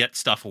 once I get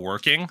stuff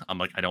working, I'm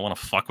like, I don't want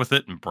to fuck with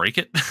it and break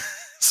it.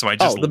 So I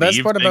just the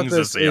best part about this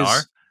as they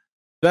are.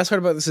 The best part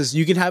about this is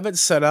you can have it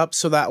set up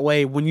so that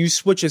way when you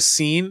switch a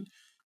scene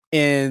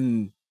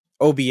in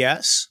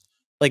OBS,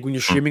 like when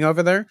you're streaming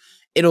over there,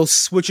 it'll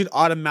switch it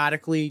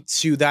automatically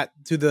to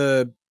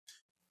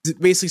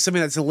basically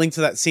something that's a link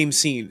to that same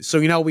scene. So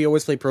you know how we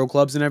always play pro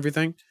clubs and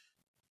everything?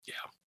 Yeah.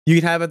 You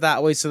can have it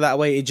that way, so that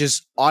way it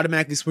just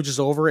automatically switches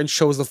over and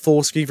shows the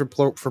full screen for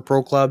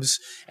pro clubs.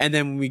 And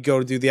then when we go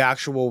to do the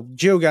actual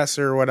GeoGuessr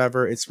or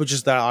whatever, it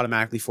switches that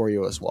automatically for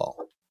you as well.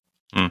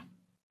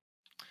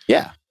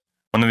 Yeah.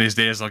 One of these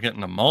days I'll get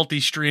into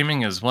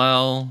multi-streaming as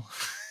well.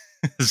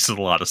 There's a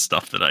lot of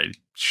stuff that I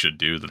should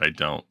do that I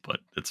don't, but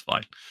it's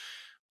fine.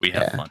 We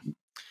have fun.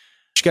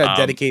 You gotta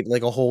dedicate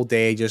like a whole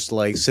day just to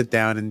like sit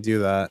down and do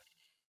that.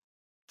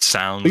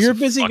 Sounds. But you're a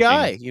busy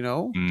guy, you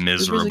know.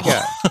 Miserable.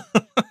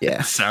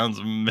 Yeah. Sounds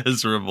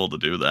miserable to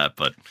do that,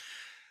 but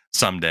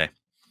someday.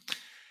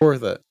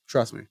 Worth it.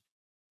 Trust me.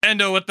 And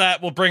with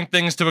that, we'll bring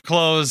things to a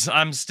close.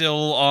 I'm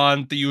still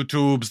on the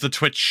YouTubes, the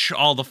Twitch,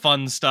 all the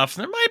fun stuff.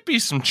 There might be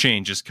some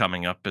changes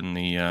coming up in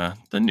the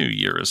new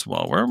year as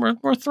well.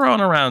 We're throwing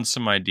around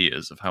some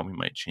ideas of how we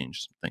might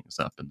change some things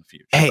up in the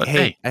future.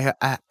 Hey,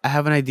 I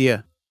have an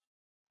idea.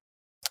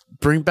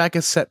 Bring back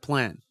a set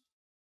plan.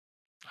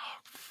 Oh,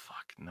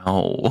 fuck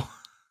no.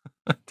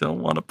 I don't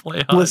want to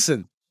play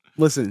HUD.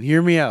 Listen,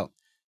 hear me out.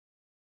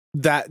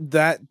 That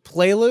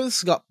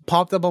playlist got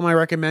popped up on my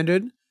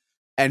recommended,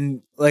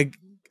 and like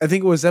I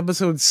think it was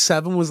episode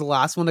 7 was the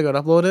last one that got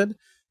uploaded,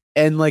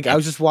 and like I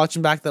was just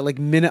watching back that like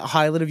minute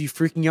highlight of you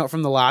freaking out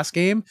from the last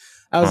game.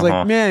 I was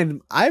like,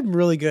 man, I'm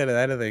really good at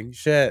editing.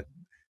 Shit.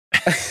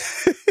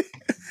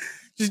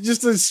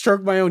 just to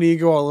stroke my own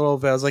ego a little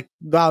bit. I was like,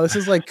 wow, this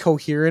is like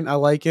coherent. I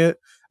like it.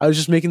 I was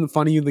just making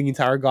fun of you the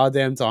entire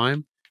goddamn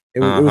time. It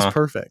was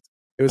perfect.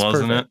 It was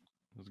Wasn't perfect.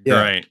 It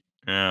was great.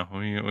 Yeah,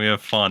 we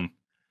have fun.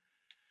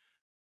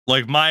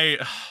 Like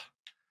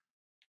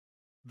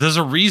there's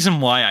a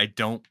reason why I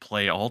don't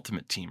play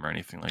Ultimate Team or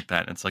anything like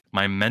that. It's like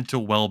my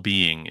mental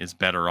well-being is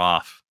better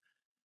off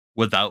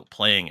without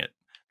playing it.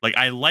 Like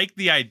I like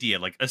the idea.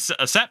 Like a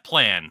set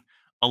plan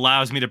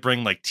allows me to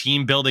bring like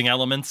team building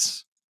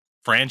elements,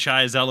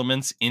 franchise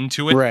elements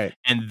into it. Right.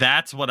 And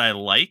that's what I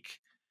like.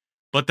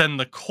 But then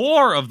the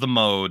core of the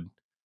mode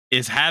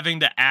is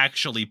having to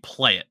actually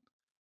play it.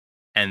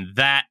 And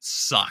that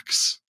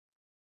sucks.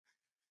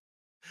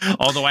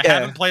 Although I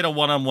haven't played a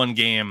one-on-one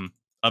game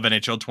of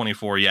NHL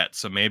 24 yet,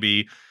 so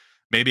maybe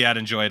I'd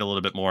enjoy it a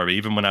little bit more. But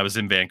even when I was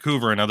in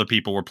Vancouver and other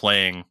people were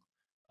playing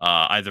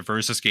either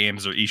versus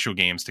games or issue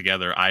games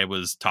together, I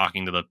was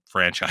talking to the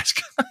franchise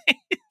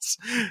guys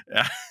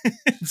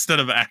instead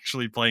of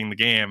actually playing the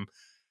game.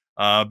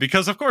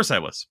 Because of course I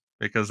was.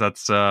 Because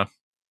that's what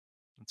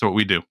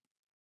we do.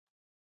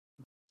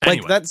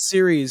 Anyway. Like that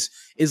series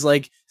is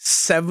like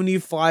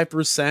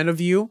 75% of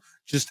you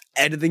just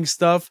editing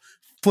stuff,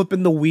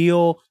 flipping the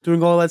wheel,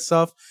 doing all that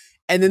stuff.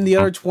 And then the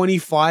other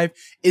 25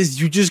 is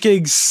you just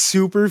getting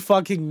super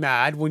fucking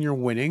mad when you're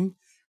winning.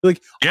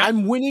 Like,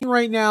 I'm winning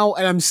right now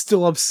and I'm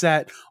still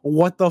upset.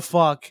 What the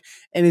fuck?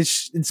 And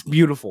it's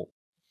beautiful.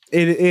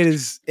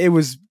 It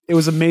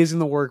was amazing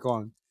to work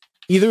on.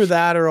 Either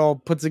that or I'll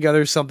put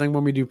together something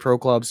when we do pro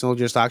clubs and I'll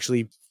just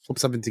actually flip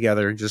something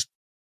together and just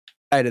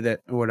edit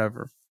it or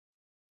whatever.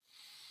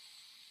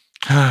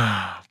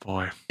 Oh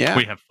boy. Yeah.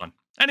 We have fun.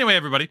 Anyway,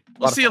 everybody,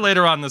 we'll see you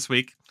later on this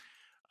week.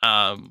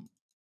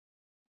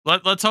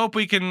 Let's hope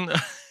we can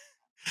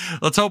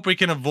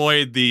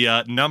avoid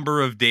the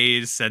number of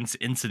days since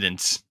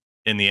incident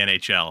in the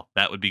NHL.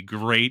 That would be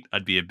great.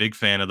 I'd be a big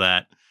fan of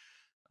that.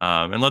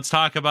 And let's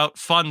talk about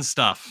fun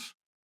stuff.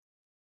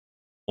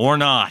 Or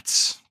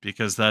not,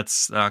 because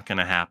that's not going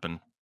to happen,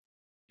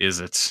 is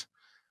it?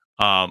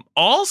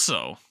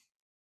 Also,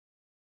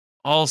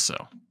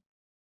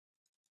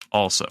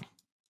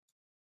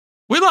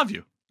 we love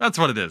you. That's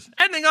what it is.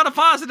 Ending on a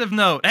positive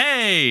note.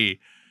 Hey,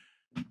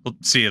 we'll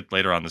see you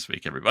later on this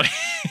week, everybody.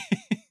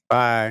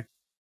 Bye.